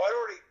 What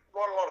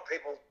a lot of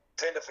people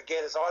tend to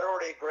forget is I'd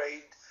already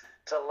agreed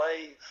to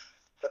leave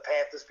the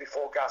Panthers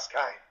before Gus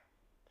came.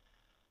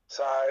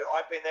 So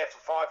I'd been there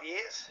for 5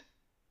 years,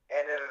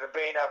 and it had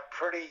been a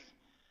pretty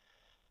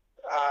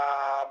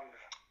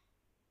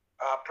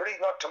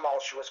not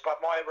tumultuous, but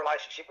my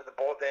relationship with the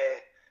board there,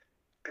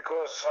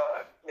 because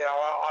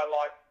I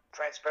like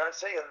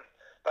transparency, and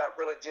that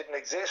really didn't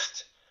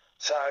exist.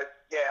 So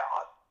yeah,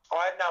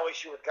 I had no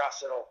issue with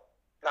Gus at all,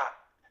 none.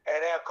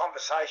 And our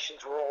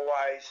conversations were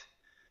always,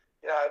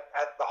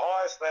 at the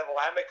highest level,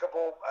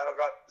 amicable, and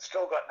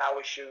still got no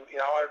issue.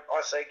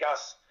 I see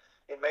Gus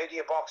in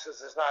media boxes.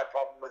 There's no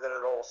problem with it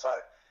at all. So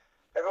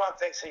everyone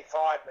thinks he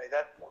fired me.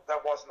 That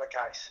wasn't the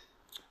case.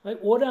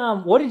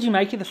 What did you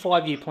make of the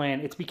 5-year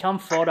plan? It's become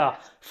fodder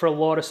for a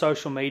lot of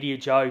social media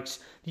jokes.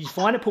 Did you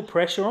find it put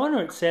pressure on,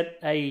 or it set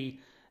a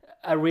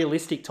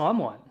realistic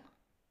timeline?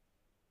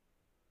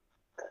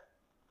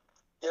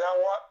 You know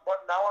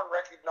what no one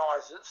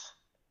recognises,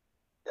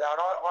 and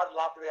I'd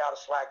love to be able to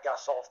slag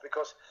Gus off,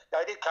 because he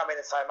did come in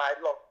and say, mate,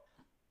 look,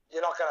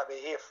 you're not going to be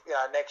here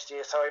next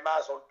year, so he may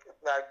as well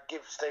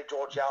give Steve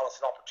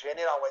Georgialis an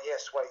opportunity. And I went,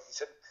 yes, sweet. He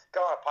said,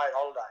 go on a paid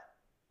holiday.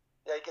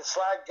 You can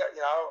slag,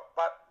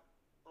 but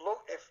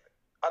look,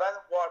 I don't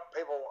think what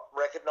people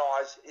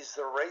recognise is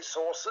the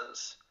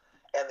resources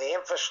and the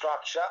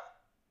infrastructure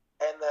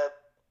and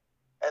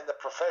the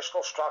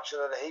professional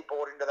structure that he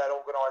brought into that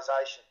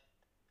organisation.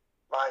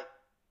 Mate,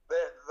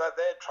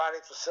 their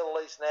training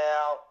facilities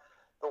now,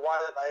 the way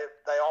that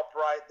they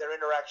operate, their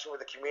interaction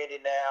with the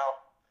community now,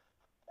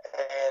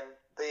 and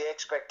the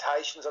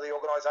expectations of the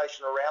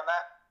organisation around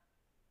that,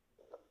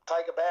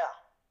 take a bow.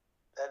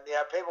 And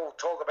people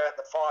talk about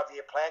the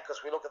 5-year plan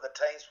because we look at the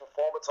team's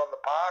performance on the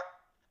park,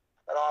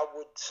 and I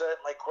would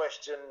certainly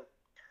question,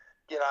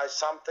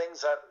 some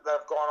things that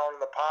have gone on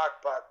in the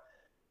park. But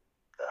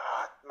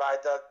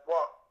mate, I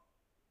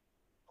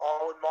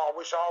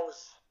wish I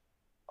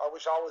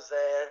was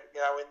there,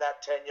 in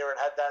that tenure and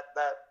had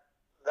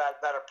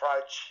that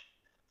approach,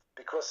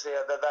 because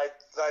they've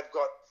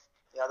got,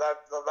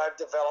 they've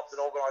developed an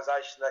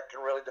organisation that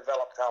can really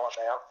develop talent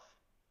now.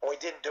 And we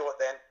didn't do it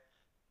then,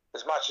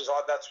 as much as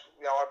I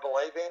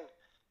believe in,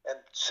 and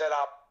set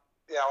up,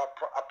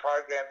 a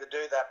program to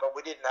do that, but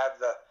we didn't have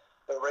the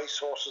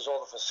resources or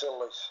the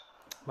facilities.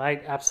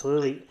 Mate,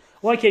 absolutely.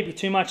 Won't keep you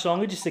too much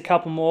longer, just a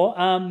couple more.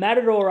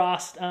 Matador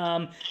asked,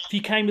 if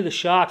you came to the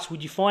Sharks,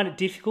 would you find it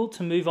difficult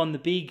to move on the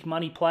big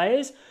money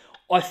players?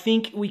 I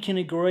think we can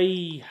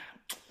agree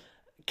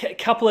a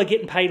couple are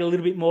getting paid a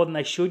little bit more than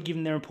they should,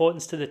 given their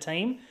importance to the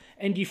team.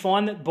 And do you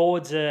find that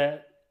boards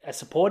are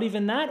supportive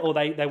in that, or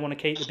they want to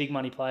keep the big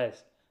money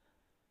players?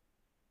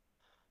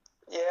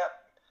 Yeah,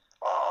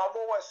 I'm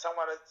always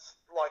someone that's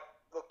like,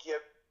 look, you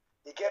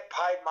get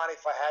paid money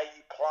for how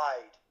you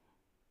played,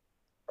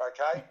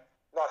 okay?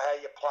 Not how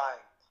you're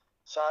playing.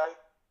 So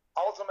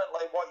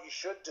ultimately what you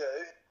should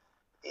do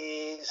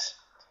is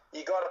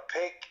you got to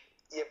pick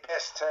your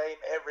best team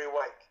every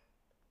week.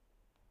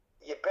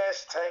 Your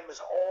best team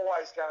is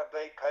always going to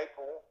be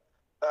people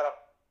that are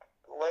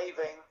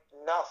leaving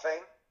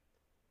nothing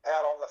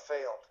out on the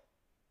field.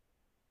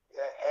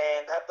 Yeah,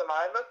 and at the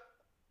moment,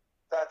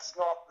 that's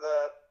not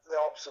the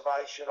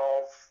observation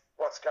of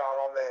what's going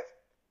on there.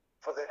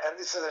 And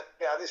this is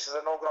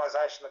an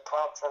organisation, the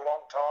club for a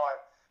long time,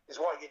 is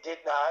what you did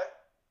know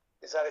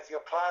is that if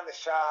you're playing the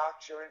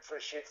Sharks, you're in for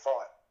a shit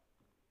fight,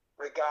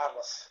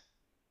 regardless.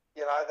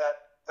 And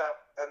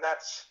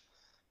that's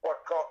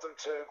what got them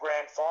to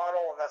grand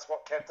final, and that's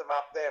what kept them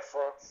up there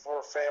for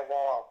a fair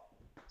while.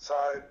 So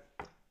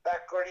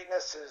that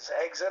grittiness has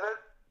exited,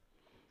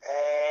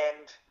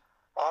 and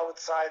I would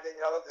say that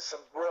there's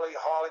some really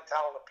highly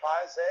talented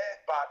players there,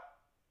 but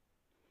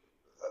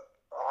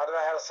I don't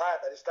know how to say it.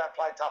 They just don't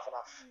play tough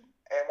enough.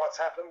 And what's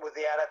happened with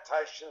the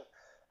adaptation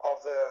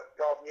of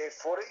new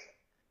footy,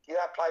 you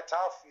don't play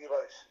tough, you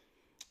lose.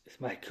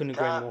 Mate, couldn't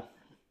agree more.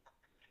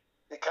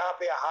 You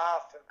can't be a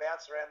half and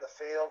bounce around the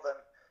field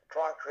and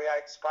try and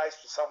create space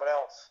for someone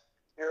else.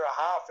 You're a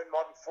half in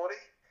modern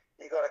footy.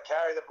 You've got to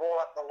carry the ball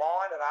up the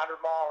line at 100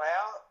 mile an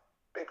hour,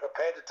 be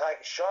prepared to take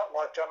a shot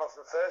like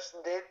Jonathan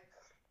Thurston did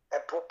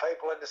and put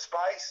people into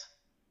space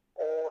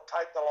or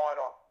take the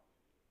line on.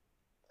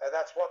 And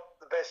that's what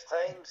the best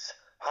teams,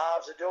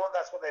 halves, are doing.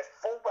 That's what their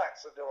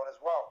fullbacks are doing as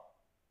well.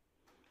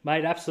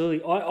 Mate,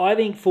 absolutely. I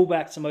think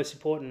fullback's the most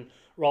important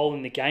role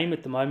in the game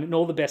at the moment, and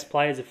all the best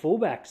players are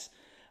fullbacks.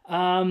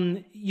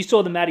 You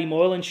saw the Matty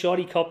Moylan shot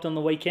he copped on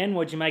the weekend.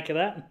 What'd you make of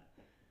that?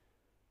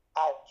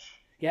 Ouch.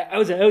 Yeah, it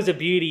was a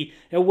beauty.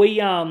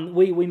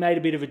 We made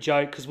a bit of a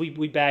joke because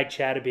we bagged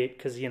Chad a bit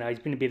because, you know, he's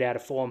been a bit out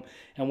of form,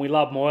 and we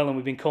love Moylan.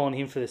 We've been calling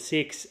him for the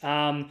 6.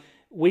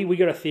 We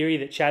got a theory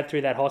that Chad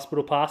threw that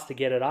hospital pass to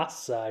get at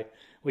us, so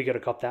we got to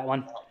cop that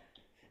one.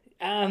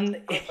 Good man,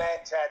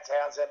 Chad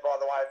Townsend, by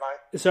the way,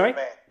 mate. Sorry?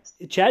 Good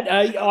man. Chad?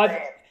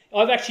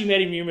 I've actually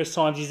met him numerous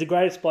times. He's the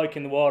greatest bloke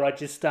in the world. I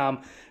just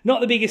not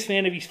the biggest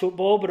fan of his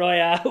football, but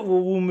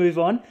we'll move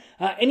on.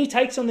 Any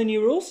takes on the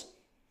new rules?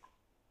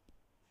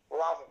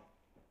 Love them.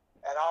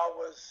 And I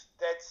was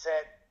dead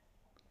set.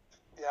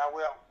 You know,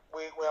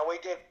 we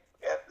did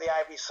at the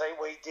ABC.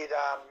 We did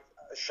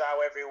a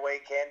show every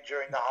weekend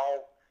during the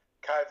whole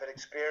COVID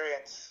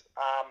experience.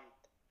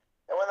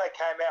 And when they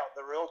came out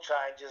with the rule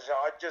changes,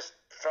 I just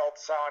felt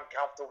so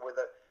uncomfortable with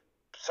it.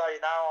 So, you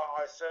know,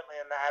 I certainly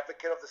am an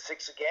advocate of the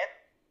 6 again.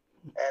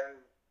 And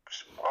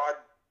I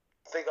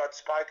think I'd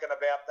spoken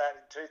about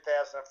that in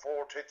 2004,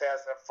 2005,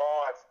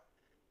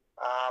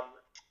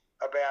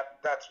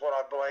 about that's what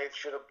I believe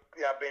should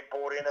have been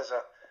brought in as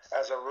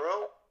a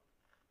rule.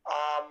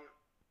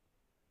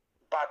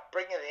 But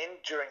bringing it in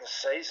during the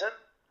season,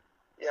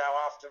 you know,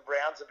 after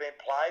rounds have been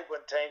played,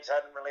 when teams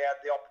hadn't really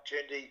had the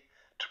opportunity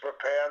to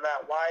prepare in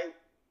that way,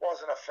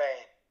 wasn't a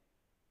fan.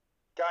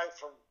 Going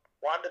from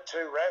 1 to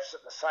 2 refs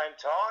at the same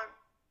time,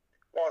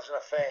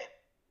 wasn't a fan.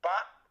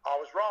 But I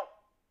was wrong.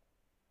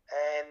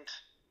 And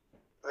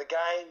the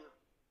game,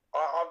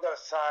 I've got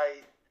to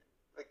say,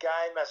 the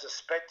game as a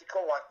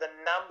spectacle, like the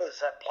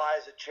numbers that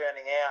players are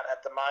churning out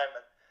at the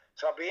moment.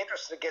 So I'd be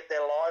interested to get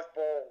their live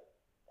ball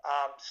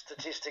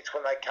statistics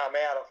when they come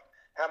out of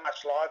how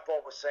much live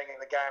ball we're seeing in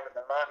the game at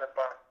the moment.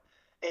 But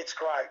it's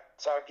great.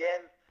 So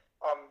again,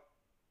 I'm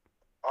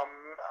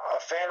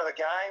a fan of the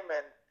game,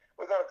 and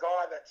we've got a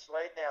guy that's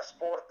leading our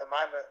sport at the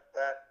moment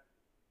that,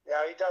 you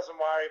know, he doesn't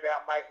worry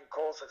about making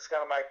calls that's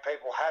going to make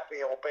people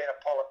happy or being a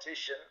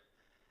politician.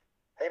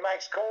 He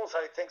makes calls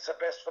that he thinks are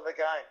best for the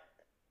game.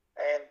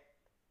 And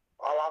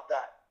I love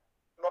that.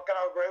 I'm not going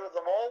to agree with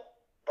them all,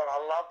 but I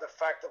love the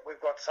fact that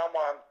we've got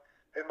someone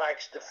who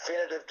makes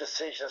definitive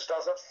decisions,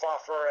 doesn't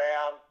fluff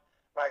around,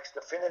 makes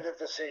definitive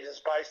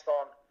decisions based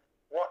on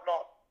not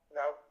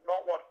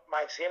what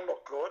makes him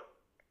look good,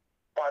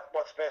 but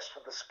what's best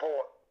for the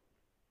sport.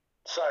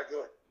 So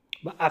good.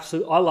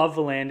 Absolutely. I love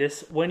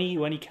V'landys. When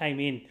he came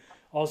in,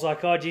 I was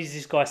like, oh, geez,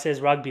 this guy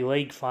says rugby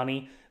league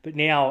funny. But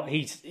now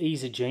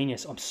he's a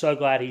genius. I'm so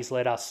glad he's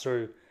led us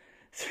through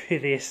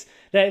this.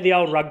 The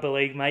old rugby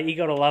league, mate. You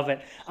got to love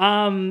it.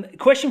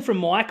 Question from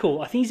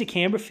Michael. I think he's a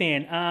Canberra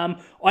fan.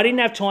 I didn't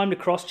have time to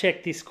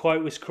cross-check this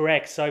quote was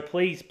correct, so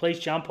please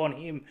jump on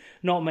him,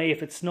 not me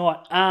if it's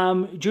not.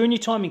 During your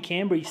time in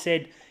Canberra, you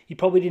said you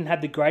probably didn't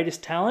have the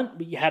greatest talent,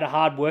 but you had a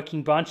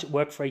hard-working bunch that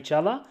worked for each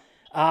other.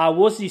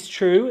 Was this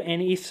true?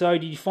 And if so,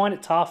 did you find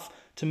it tough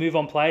to move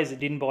on players that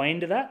didn't buy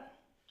into that?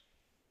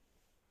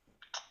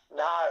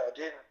 No, I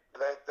didn't.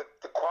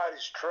 The quote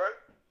is true.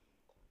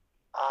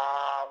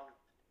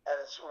 And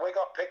we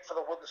got picked for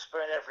the Wooden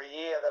Spoon every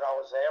year that I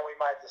was there. We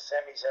made the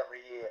semis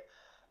every year.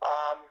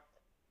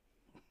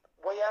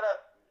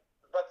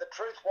 But the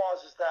truth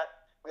is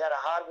that we had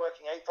a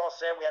hard-working ethos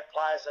there. We had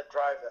players that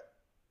drove it.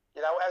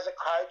 You know, as a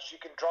coach, you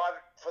can drive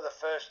it for the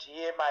first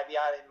year, maybe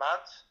 18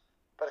 months.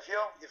 But if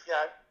you're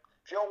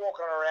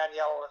walking around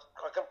yelling,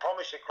 I can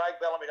promise you, Craig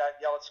Bellamy don't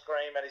yell and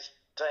scream at his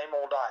team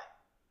all day.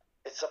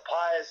 It's the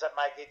players that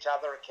make each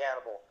other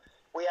accountable.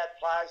 We had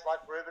players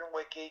like Ruben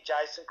Wiki,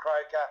 Jason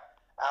Croker,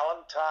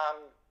 Alan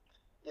Tongue,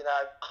 you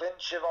know, Clint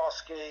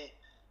Chivosky,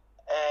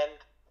 and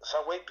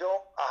so we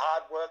built a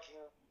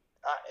hard-working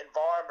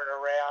environment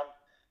around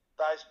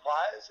those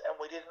players, and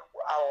we didn't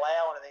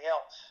allow anything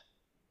else.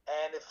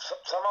 And if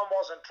someone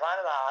wasn't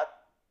training hard,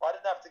 I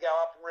didn't have to go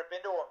up and rip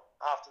into them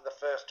after the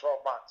first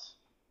 12 months.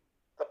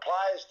 The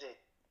players did.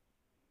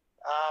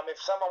 If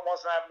someone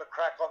wasn't having a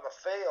crack on the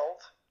field,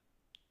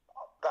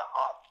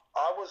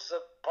 I was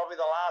probably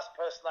the last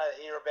person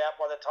they'd hear about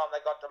by the time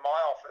they got to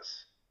my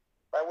office.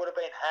 They would have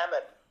been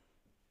hammered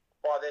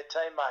by their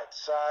teammates.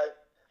 So,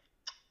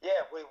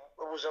 yeah, it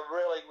was a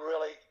really,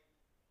 really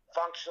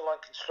functional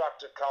and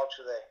constructive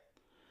culture there.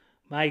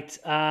 Mate,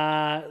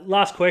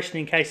 last question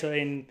in case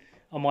I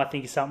might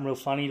think of something real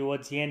funny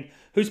towards the end.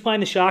 Who's playing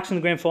the Sharks in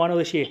the grand final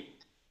this year?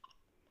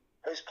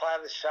 Who's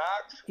playing the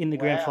Sharks? In the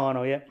grand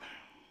final, yep.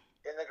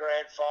 In the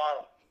grand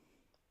final.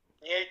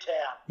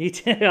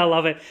 Newtown. I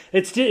love it.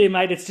 It's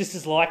just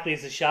as likely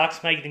as the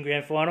Sharks make it in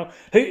grand final.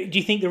 Who do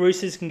you think the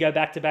Roosters can go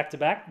back to back to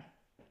back?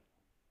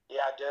 Yeah,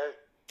 I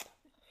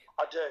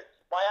do.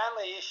 my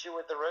only issue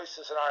with the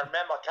Roosters, and I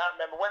can't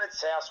remember when did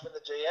South win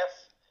the GF.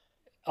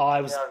 I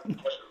was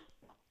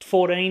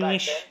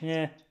 14-ish,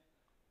 yeah.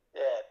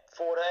 Yeah,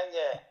 14,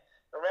 yeah.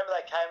 Remember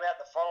they came out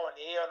the following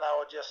year and they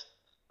were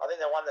I think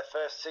they won the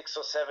first 6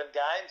 or 7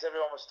 games.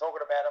 Everyone was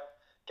talking about them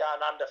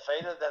going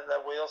undefeated, then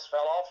the wheels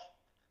fell off.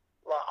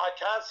 Like, I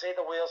can't see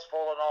the wheels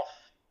falling off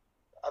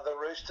of the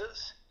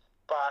Roosters,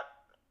 but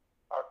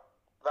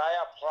they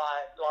are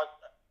playing, like,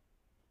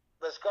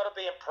 there's got to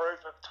be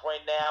improvement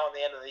between now and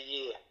the end of the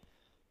year.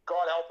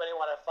 God help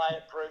anyone if they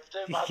improve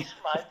too much,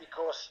 mate,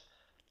 because,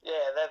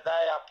 yeah,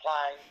 they are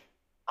playing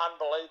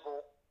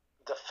unbelievable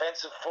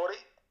defensive footy,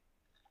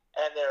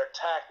 and their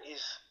attack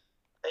is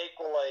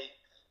equally,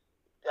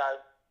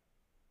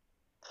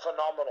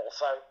 phenomenal.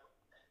 So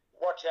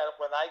watch out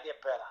when they get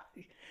better.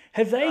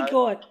 Have they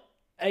got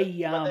a...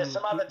 But there's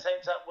some other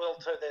teams that will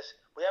too.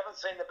 We haven't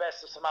seen the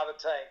best of some other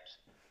teams.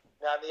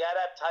 Now, the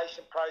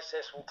adaptation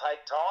process will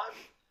take time.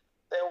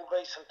 There will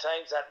be some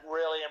teams that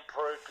really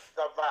improve.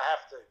 They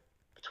have to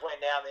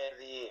between now and the end of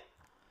the year.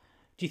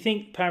 Do you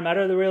think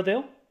Parramatta are the real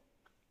deal?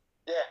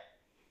 Yeah,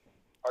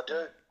 I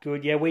do.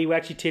 Good. Yeah, we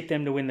actually tipped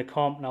them to win the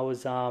comp, and I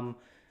was I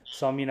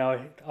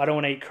don't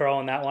want to eat crow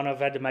on that one. I've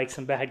had to make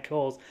some bad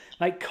calls.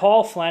 Like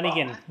Kyle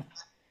Flanagan.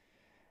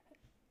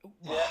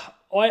 Yeah.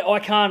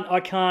 I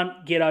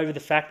can't get over the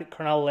fact that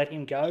Cronulla let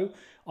him go.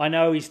 I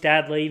know his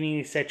dad leaving,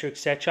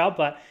 etc.,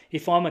 but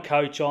if I'm a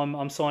coach,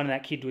 I'm signing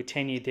that kid to a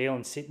 10-year deal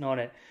and sitting on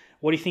it.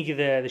 What do you think of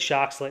the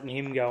Sharks letting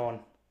him go on?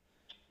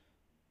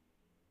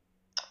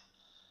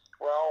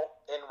 Well,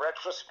 in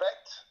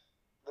retrospect,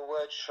 the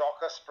word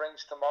shocker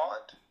springs to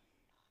mind.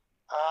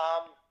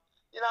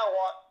 You know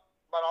what?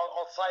 But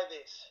I'll say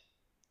this.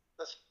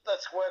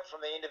 Let's work from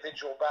the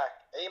individual back.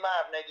 He may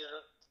have needed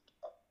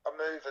a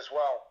move as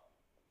well.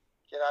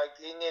 You know,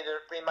 he may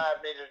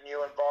have needed a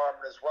new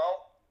environment as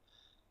well.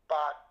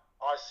 But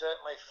I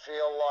certainly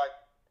feel like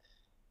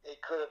he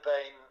could have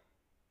been,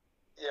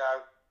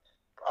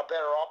 a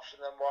better option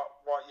than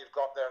what you've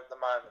got there at the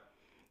moment.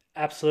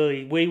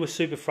 Absolutely. We were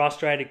super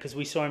frustrated because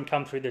we saw him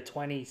come through the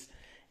 20s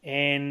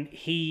and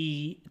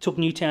he took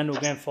Newtown to a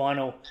grand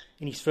final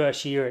in his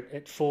first year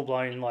at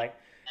full-blown,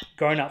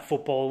 grown-up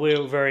football. We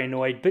were very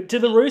annoyed. But do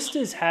the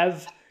Roosters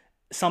have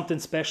something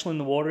special in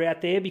the water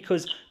out there?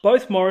 Because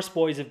both Morris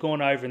boys have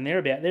gone over and they're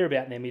about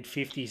in their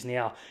mid-50s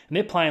now, and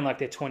they're playing like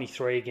they're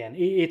 23 again.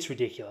 It's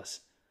ridiculous.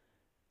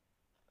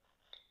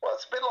 Well,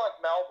 it's a bit like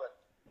Melbourne,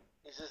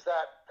 is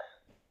that,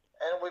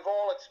 and we've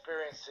all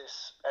experienced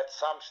this at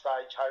some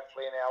stage,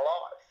 hopefully, in our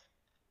life,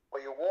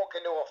 where you walk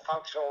into a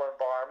functional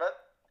environment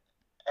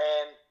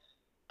and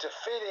to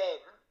fit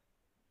in,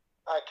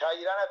 okay,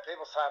 you don't have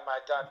people saying,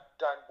 mate,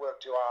 don't work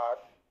too hard.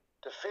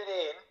 To fit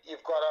in,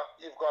 you've got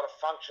to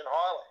function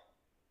highly.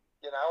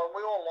 And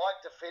we all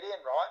like to fit in,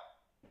 right?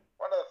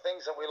 One of the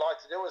things that we like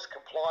to do is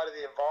comply to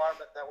the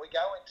environment that we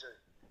go into.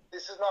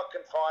 This is not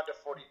confined to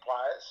footy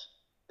players.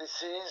 This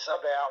is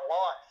about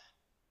life.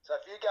 So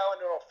if you go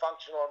into a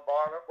functional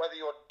environment, whether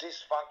you're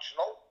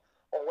dysfunctional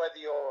or whether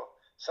you're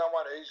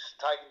someone who's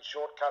taken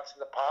shortcuts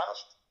in the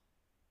past,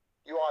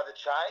 you either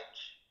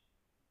change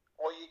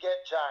or you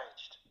get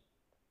changed.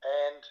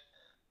 And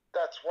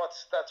that's what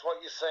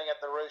you're seeing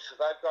at the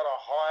Roosters. They've got a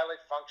highly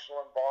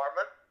functional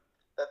environment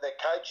that their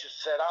coaches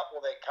set up,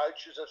 or their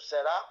coaches have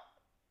set up,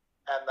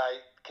 and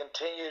they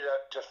continue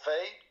to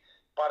feed,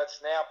 but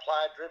it's now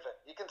player-driven.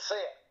 You can see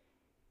it.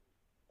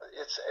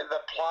 It's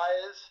the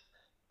players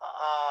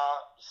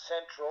are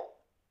central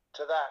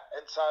to that.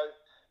 And so,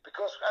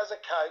 because as a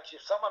coach,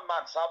 if someone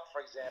mucks up, for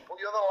example,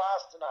 you're the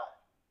last to know.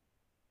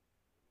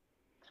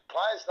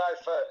 Players know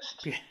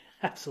first. Yeah,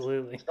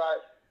 absolutely.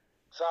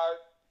 So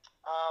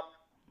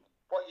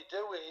what you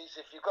do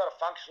is, if you've got a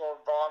functional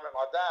environment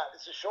like that,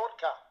 it's a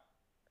shortcut.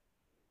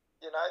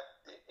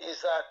 Is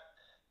that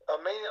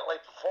immediately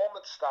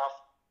performance stuff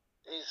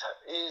is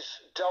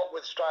dealt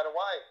with straight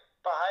away.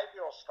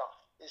 Behavioural stuff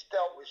is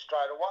dealt with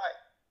straight away.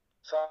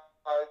 So,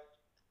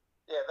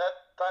 yeah,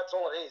 that's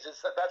all it is. It's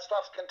that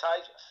stuff's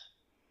contagious.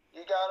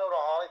 You go into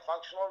a highly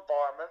functional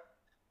environment,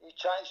 you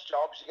change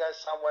jobs, you go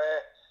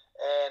somewhere,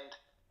 and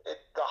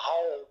the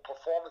whole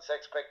performance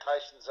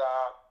expectations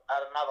are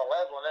at another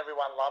level, and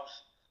everyone loves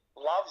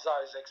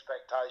those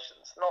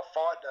expectations. Not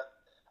fighting it.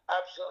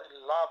 Absolutely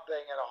love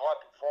being in a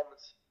high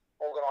performance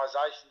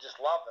organisation. Just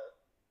love it.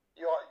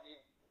 You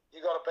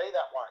got to be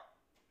that way.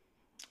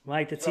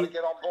 Mate, that's you got it. to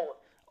get on board.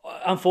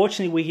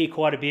 Unfortunately, we hear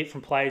quite a bit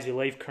from players who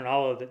leave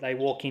Cronulla that they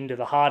walk into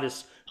the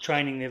hardest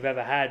training they've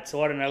ever had.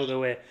 So I don't know whether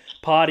we're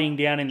partying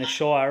down in the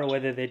Shire or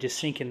whether they're just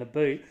sinking the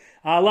boot.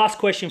 Last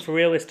question for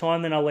real this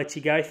time, then I'll let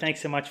you go.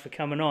 Thanks so much for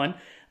coming on.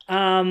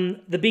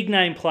 The big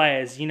name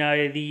players,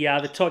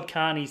 the Todd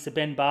Carneys, the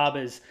Ben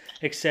Barbers,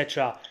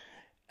 etc.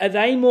 Are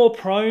they more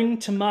prone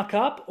to muck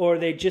up, or are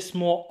there just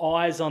more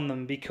eyes on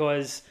them?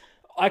 Because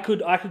I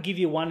could give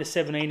you 1 to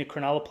 17 of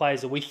Cronulla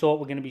players that we thought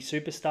were going to be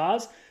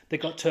superstars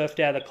that got turfed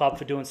out of the club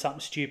for doing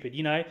something stupid.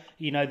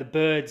 The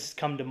Birds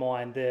come to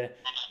mind, the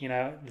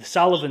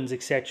Sullivans,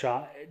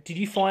 etc. Did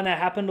you find that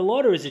happened a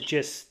lot, or is it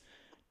just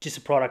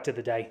a product of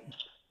the day?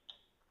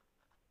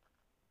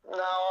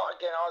 No,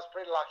 again,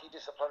 pretty lucky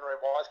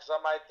disciplinary-wise because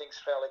I made things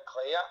fairly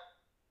clear.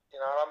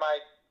 You know, and I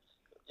made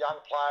young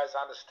players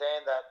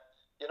understand that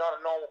you're not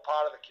a normal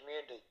part of the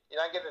community. You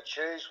don't get to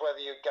choose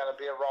whether you're going to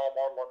be a role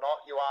model or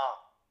not. You are.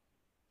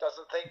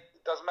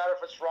 Doesn't matter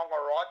if it's wrong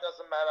or right.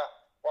 Doesn't matter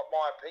what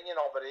my opinion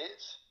of it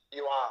is.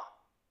 You are.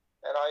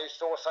 And I used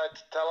to also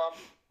tell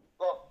them,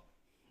 look,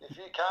 if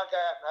you can't go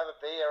out and have a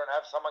beer and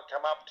have someone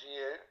come up to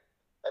you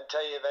and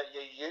tell you that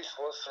you're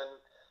useless and,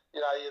 you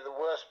know, you're the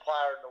worst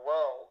player in the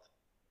world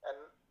and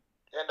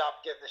end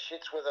up getting the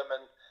shits with them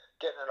and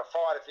getting in a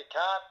fight, if you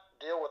can't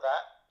deal with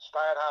that,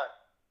 stay at home.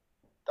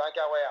 Don't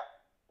go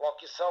out. Lock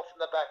yourself in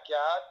the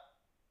backyard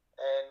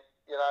and,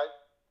 you know,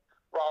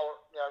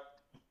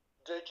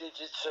 do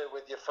jiu-jitsu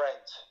with your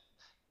friends.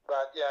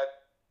 But, yeah,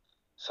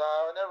 so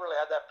I never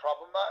really had that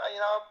problem. But, you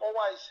know, I'm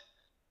always...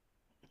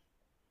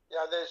 You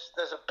know,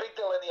 there's a big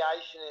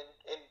delineation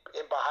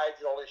in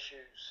behavioural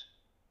issues.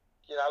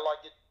 You know,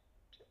 like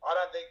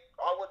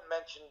I wouldn't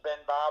mention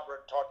Ben Barber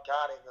and Todd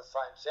Carney in the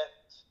same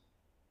sentence.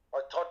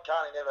 Like Todd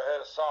Carney never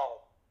hurt a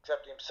soul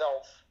except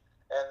himself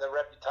and the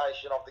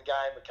reputation of the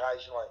game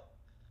occasionally.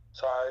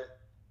 So,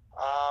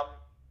 I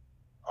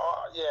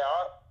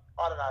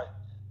don't know.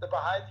 The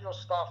behavioural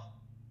stuff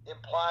in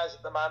players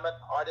at the moment,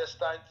 I just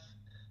don't.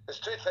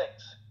 There's two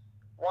things.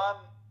 One,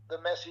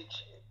 the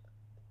message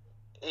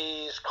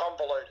is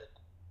convoluted.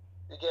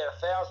 You get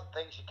 1,000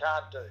 things you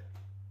can't do.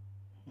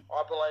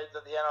 I believe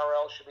that the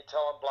NRL should be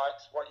telling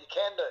blokes what you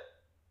can do.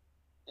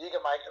 You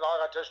can make, like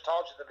I just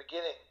told you at the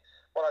beginning,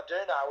 what I do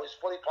know is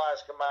footy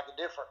players can make a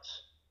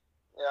difference.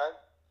 You know,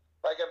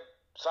 they can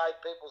save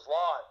people's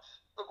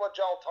lives. Look what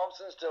Joel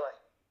Thompson's doing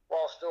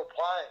while still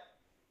playing,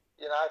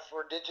 you know,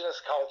 for Indigenous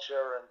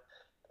culture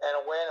and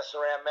awareness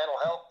around mental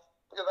health.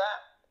 Look at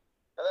that.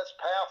 Now that's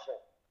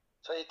powerful.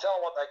 So you tell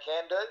them what they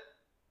can do.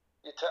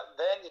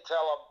 Then you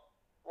tell them,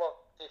 look,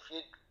 if you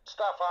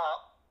stuff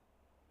up,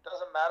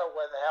 doesn't matter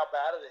how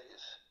bad it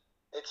is.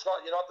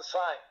 You're not the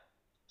same.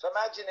 So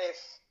imagine if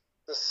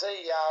the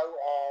CEO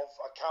of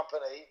a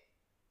company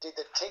did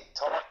the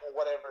TikTok or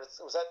whatever. Is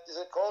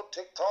it called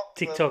TikTok?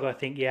 TikTok, I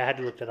think. Yeah, I had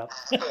to look that up.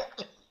 yeah.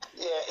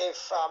 If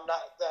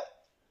the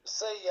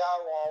CEO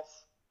of,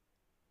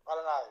 I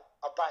don't know,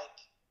 a bank,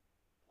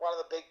 one of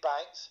the big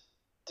banks,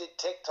 did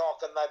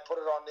TikTok and they put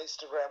it on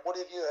Instagram, what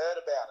have you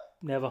heard about it?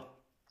 Never.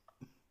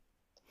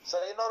 So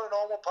you're not a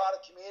normal part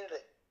of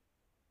community.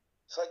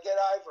 So get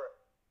over it.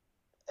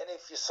 And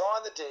if you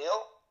sign the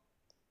deal,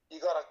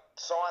 you got to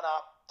sign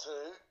up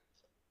to,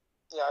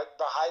 you know,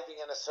 behaving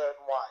in a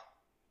certain way.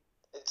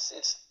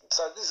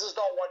 So this is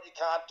not what you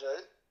can't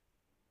do,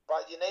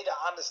 but you need to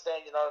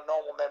understand you're not a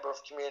normal member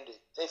of community.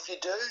 If you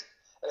do,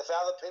 and if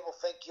other people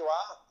think you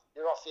are,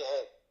 you're off your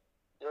head.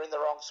 You're in the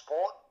wrong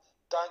sport.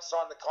 Don't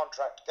sign the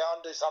contract. Go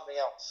and do something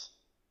else.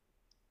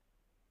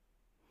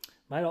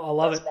 Mate, I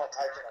love That's it. my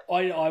take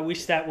on it. I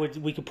wish that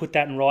we could put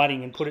that in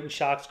writing and put it in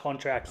Sharks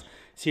contracts.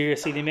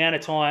 Seriously, the amount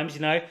of times,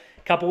 you know,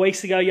 a couple of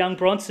weeks ago, young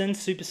Bronson,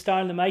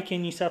 superstar in the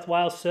making, New South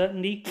Wales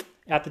certainty,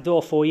 out the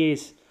door, 4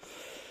 years.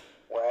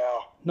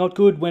 Wow. Not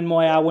good when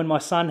my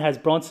son has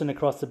Bronson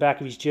across the back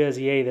of his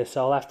jersey either,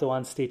 so I'll have to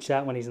unstitch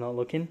that when he's not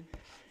looking.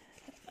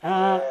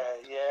 Yeah,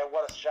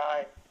 what a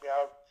shame. You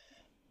know,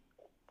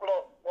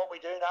 look, what we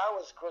do know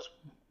is because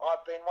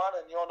I've been one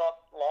and you're not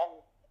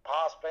long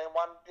past being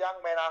one,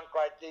 young men aren't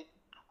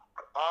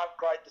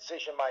great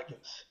decision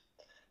makers.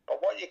 But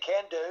what you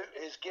can do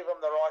is give them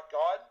the right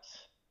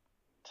guidance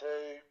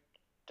to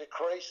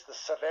decrease the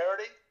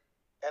severity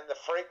and the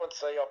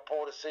frequency of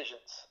poor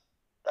decisions.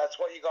 That's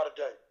what you got to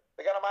do.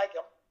 They're going to make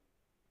them.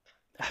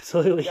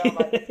 Absolutely.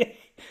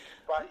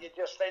 But you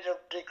just need to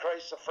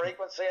decrease the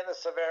frequency and the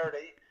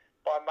severity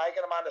by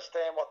making them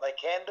understand what they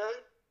can do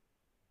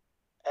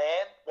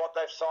and what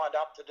they've signed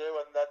up to do,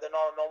 and that they're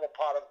not a normal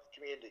part of the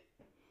community.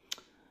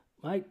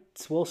 Mate,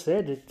 it's well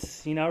said.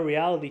 It's, you know,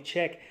 reality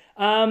check.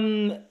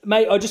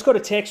 Mate, I just got a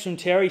text from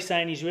Terry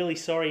saying he's really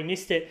sorry he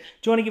missed it.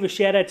 Do you want to give a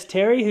shout out to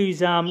Terry, who's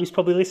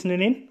probably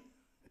listening in?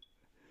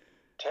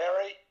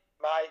 Terry,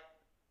 mate,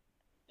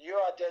 you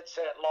are dead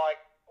set like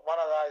one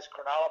of those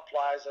Cronulla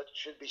players that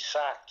should be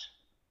sacked.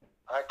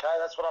 Okay,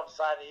 that's what I'm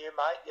saying to you,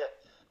 mate.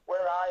 Where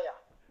are you?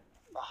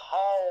 The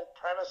whole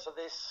premise of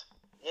this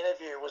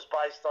interview was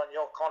based on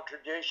your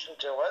contribution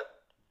to it,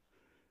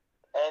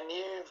 and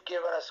you've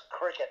given us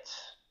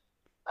crickets.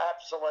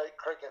 Absolute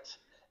crickets.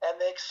 And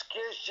the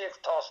excuse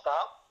you've tossed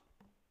up,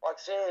 like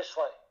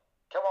seriously,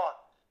 come on.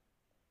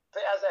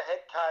 As a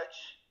head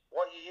coach,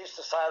 what you used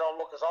to say at All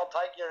Lookers, I'll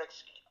take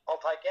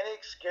any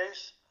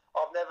excuse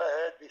I've never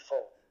heard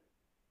before.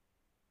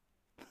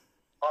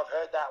 I've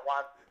heard that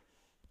one.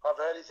 I've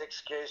heard his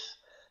excuse.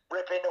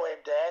 Rip into him,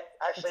 Dan.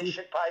 Actually, he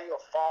should pay you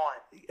a fine.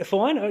 A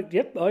fine?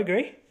 Yep, I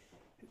agree.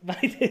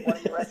 What do you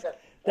reckon?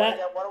 What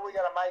are we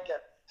going to make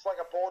it? It's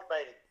like a board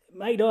meeting.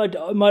 Mate,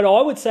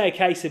 I would say a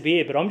case of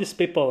beer, but I'm just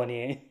spitballing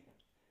here.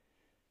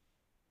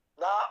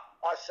 No,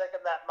 I second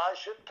that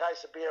motion.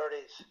 Case of beer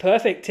it is.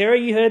 Perfect.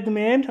 Terry, you heard the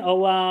man.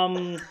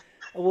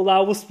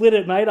 We'll split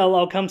it, mate.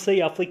 I'll come see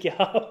you. I'll flick you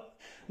up.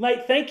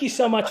 Mate, thank you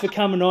so much for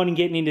coming on and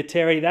getting into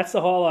Terry. That's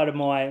the highlight of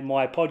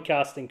my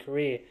podcasting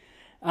career.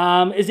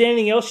 Is there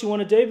anything else you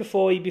want to do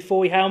before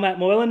we hail Matt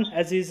Moylan,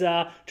 as is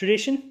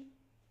tradition?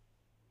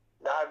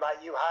 No,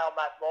 mate, you hail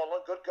Matt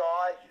Moylan. Good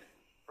guy,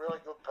 really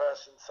good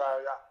person. So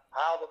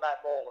hail the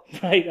Matt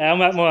Moylan. Mate, hail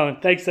Matt Moylan.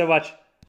 Thanks so much.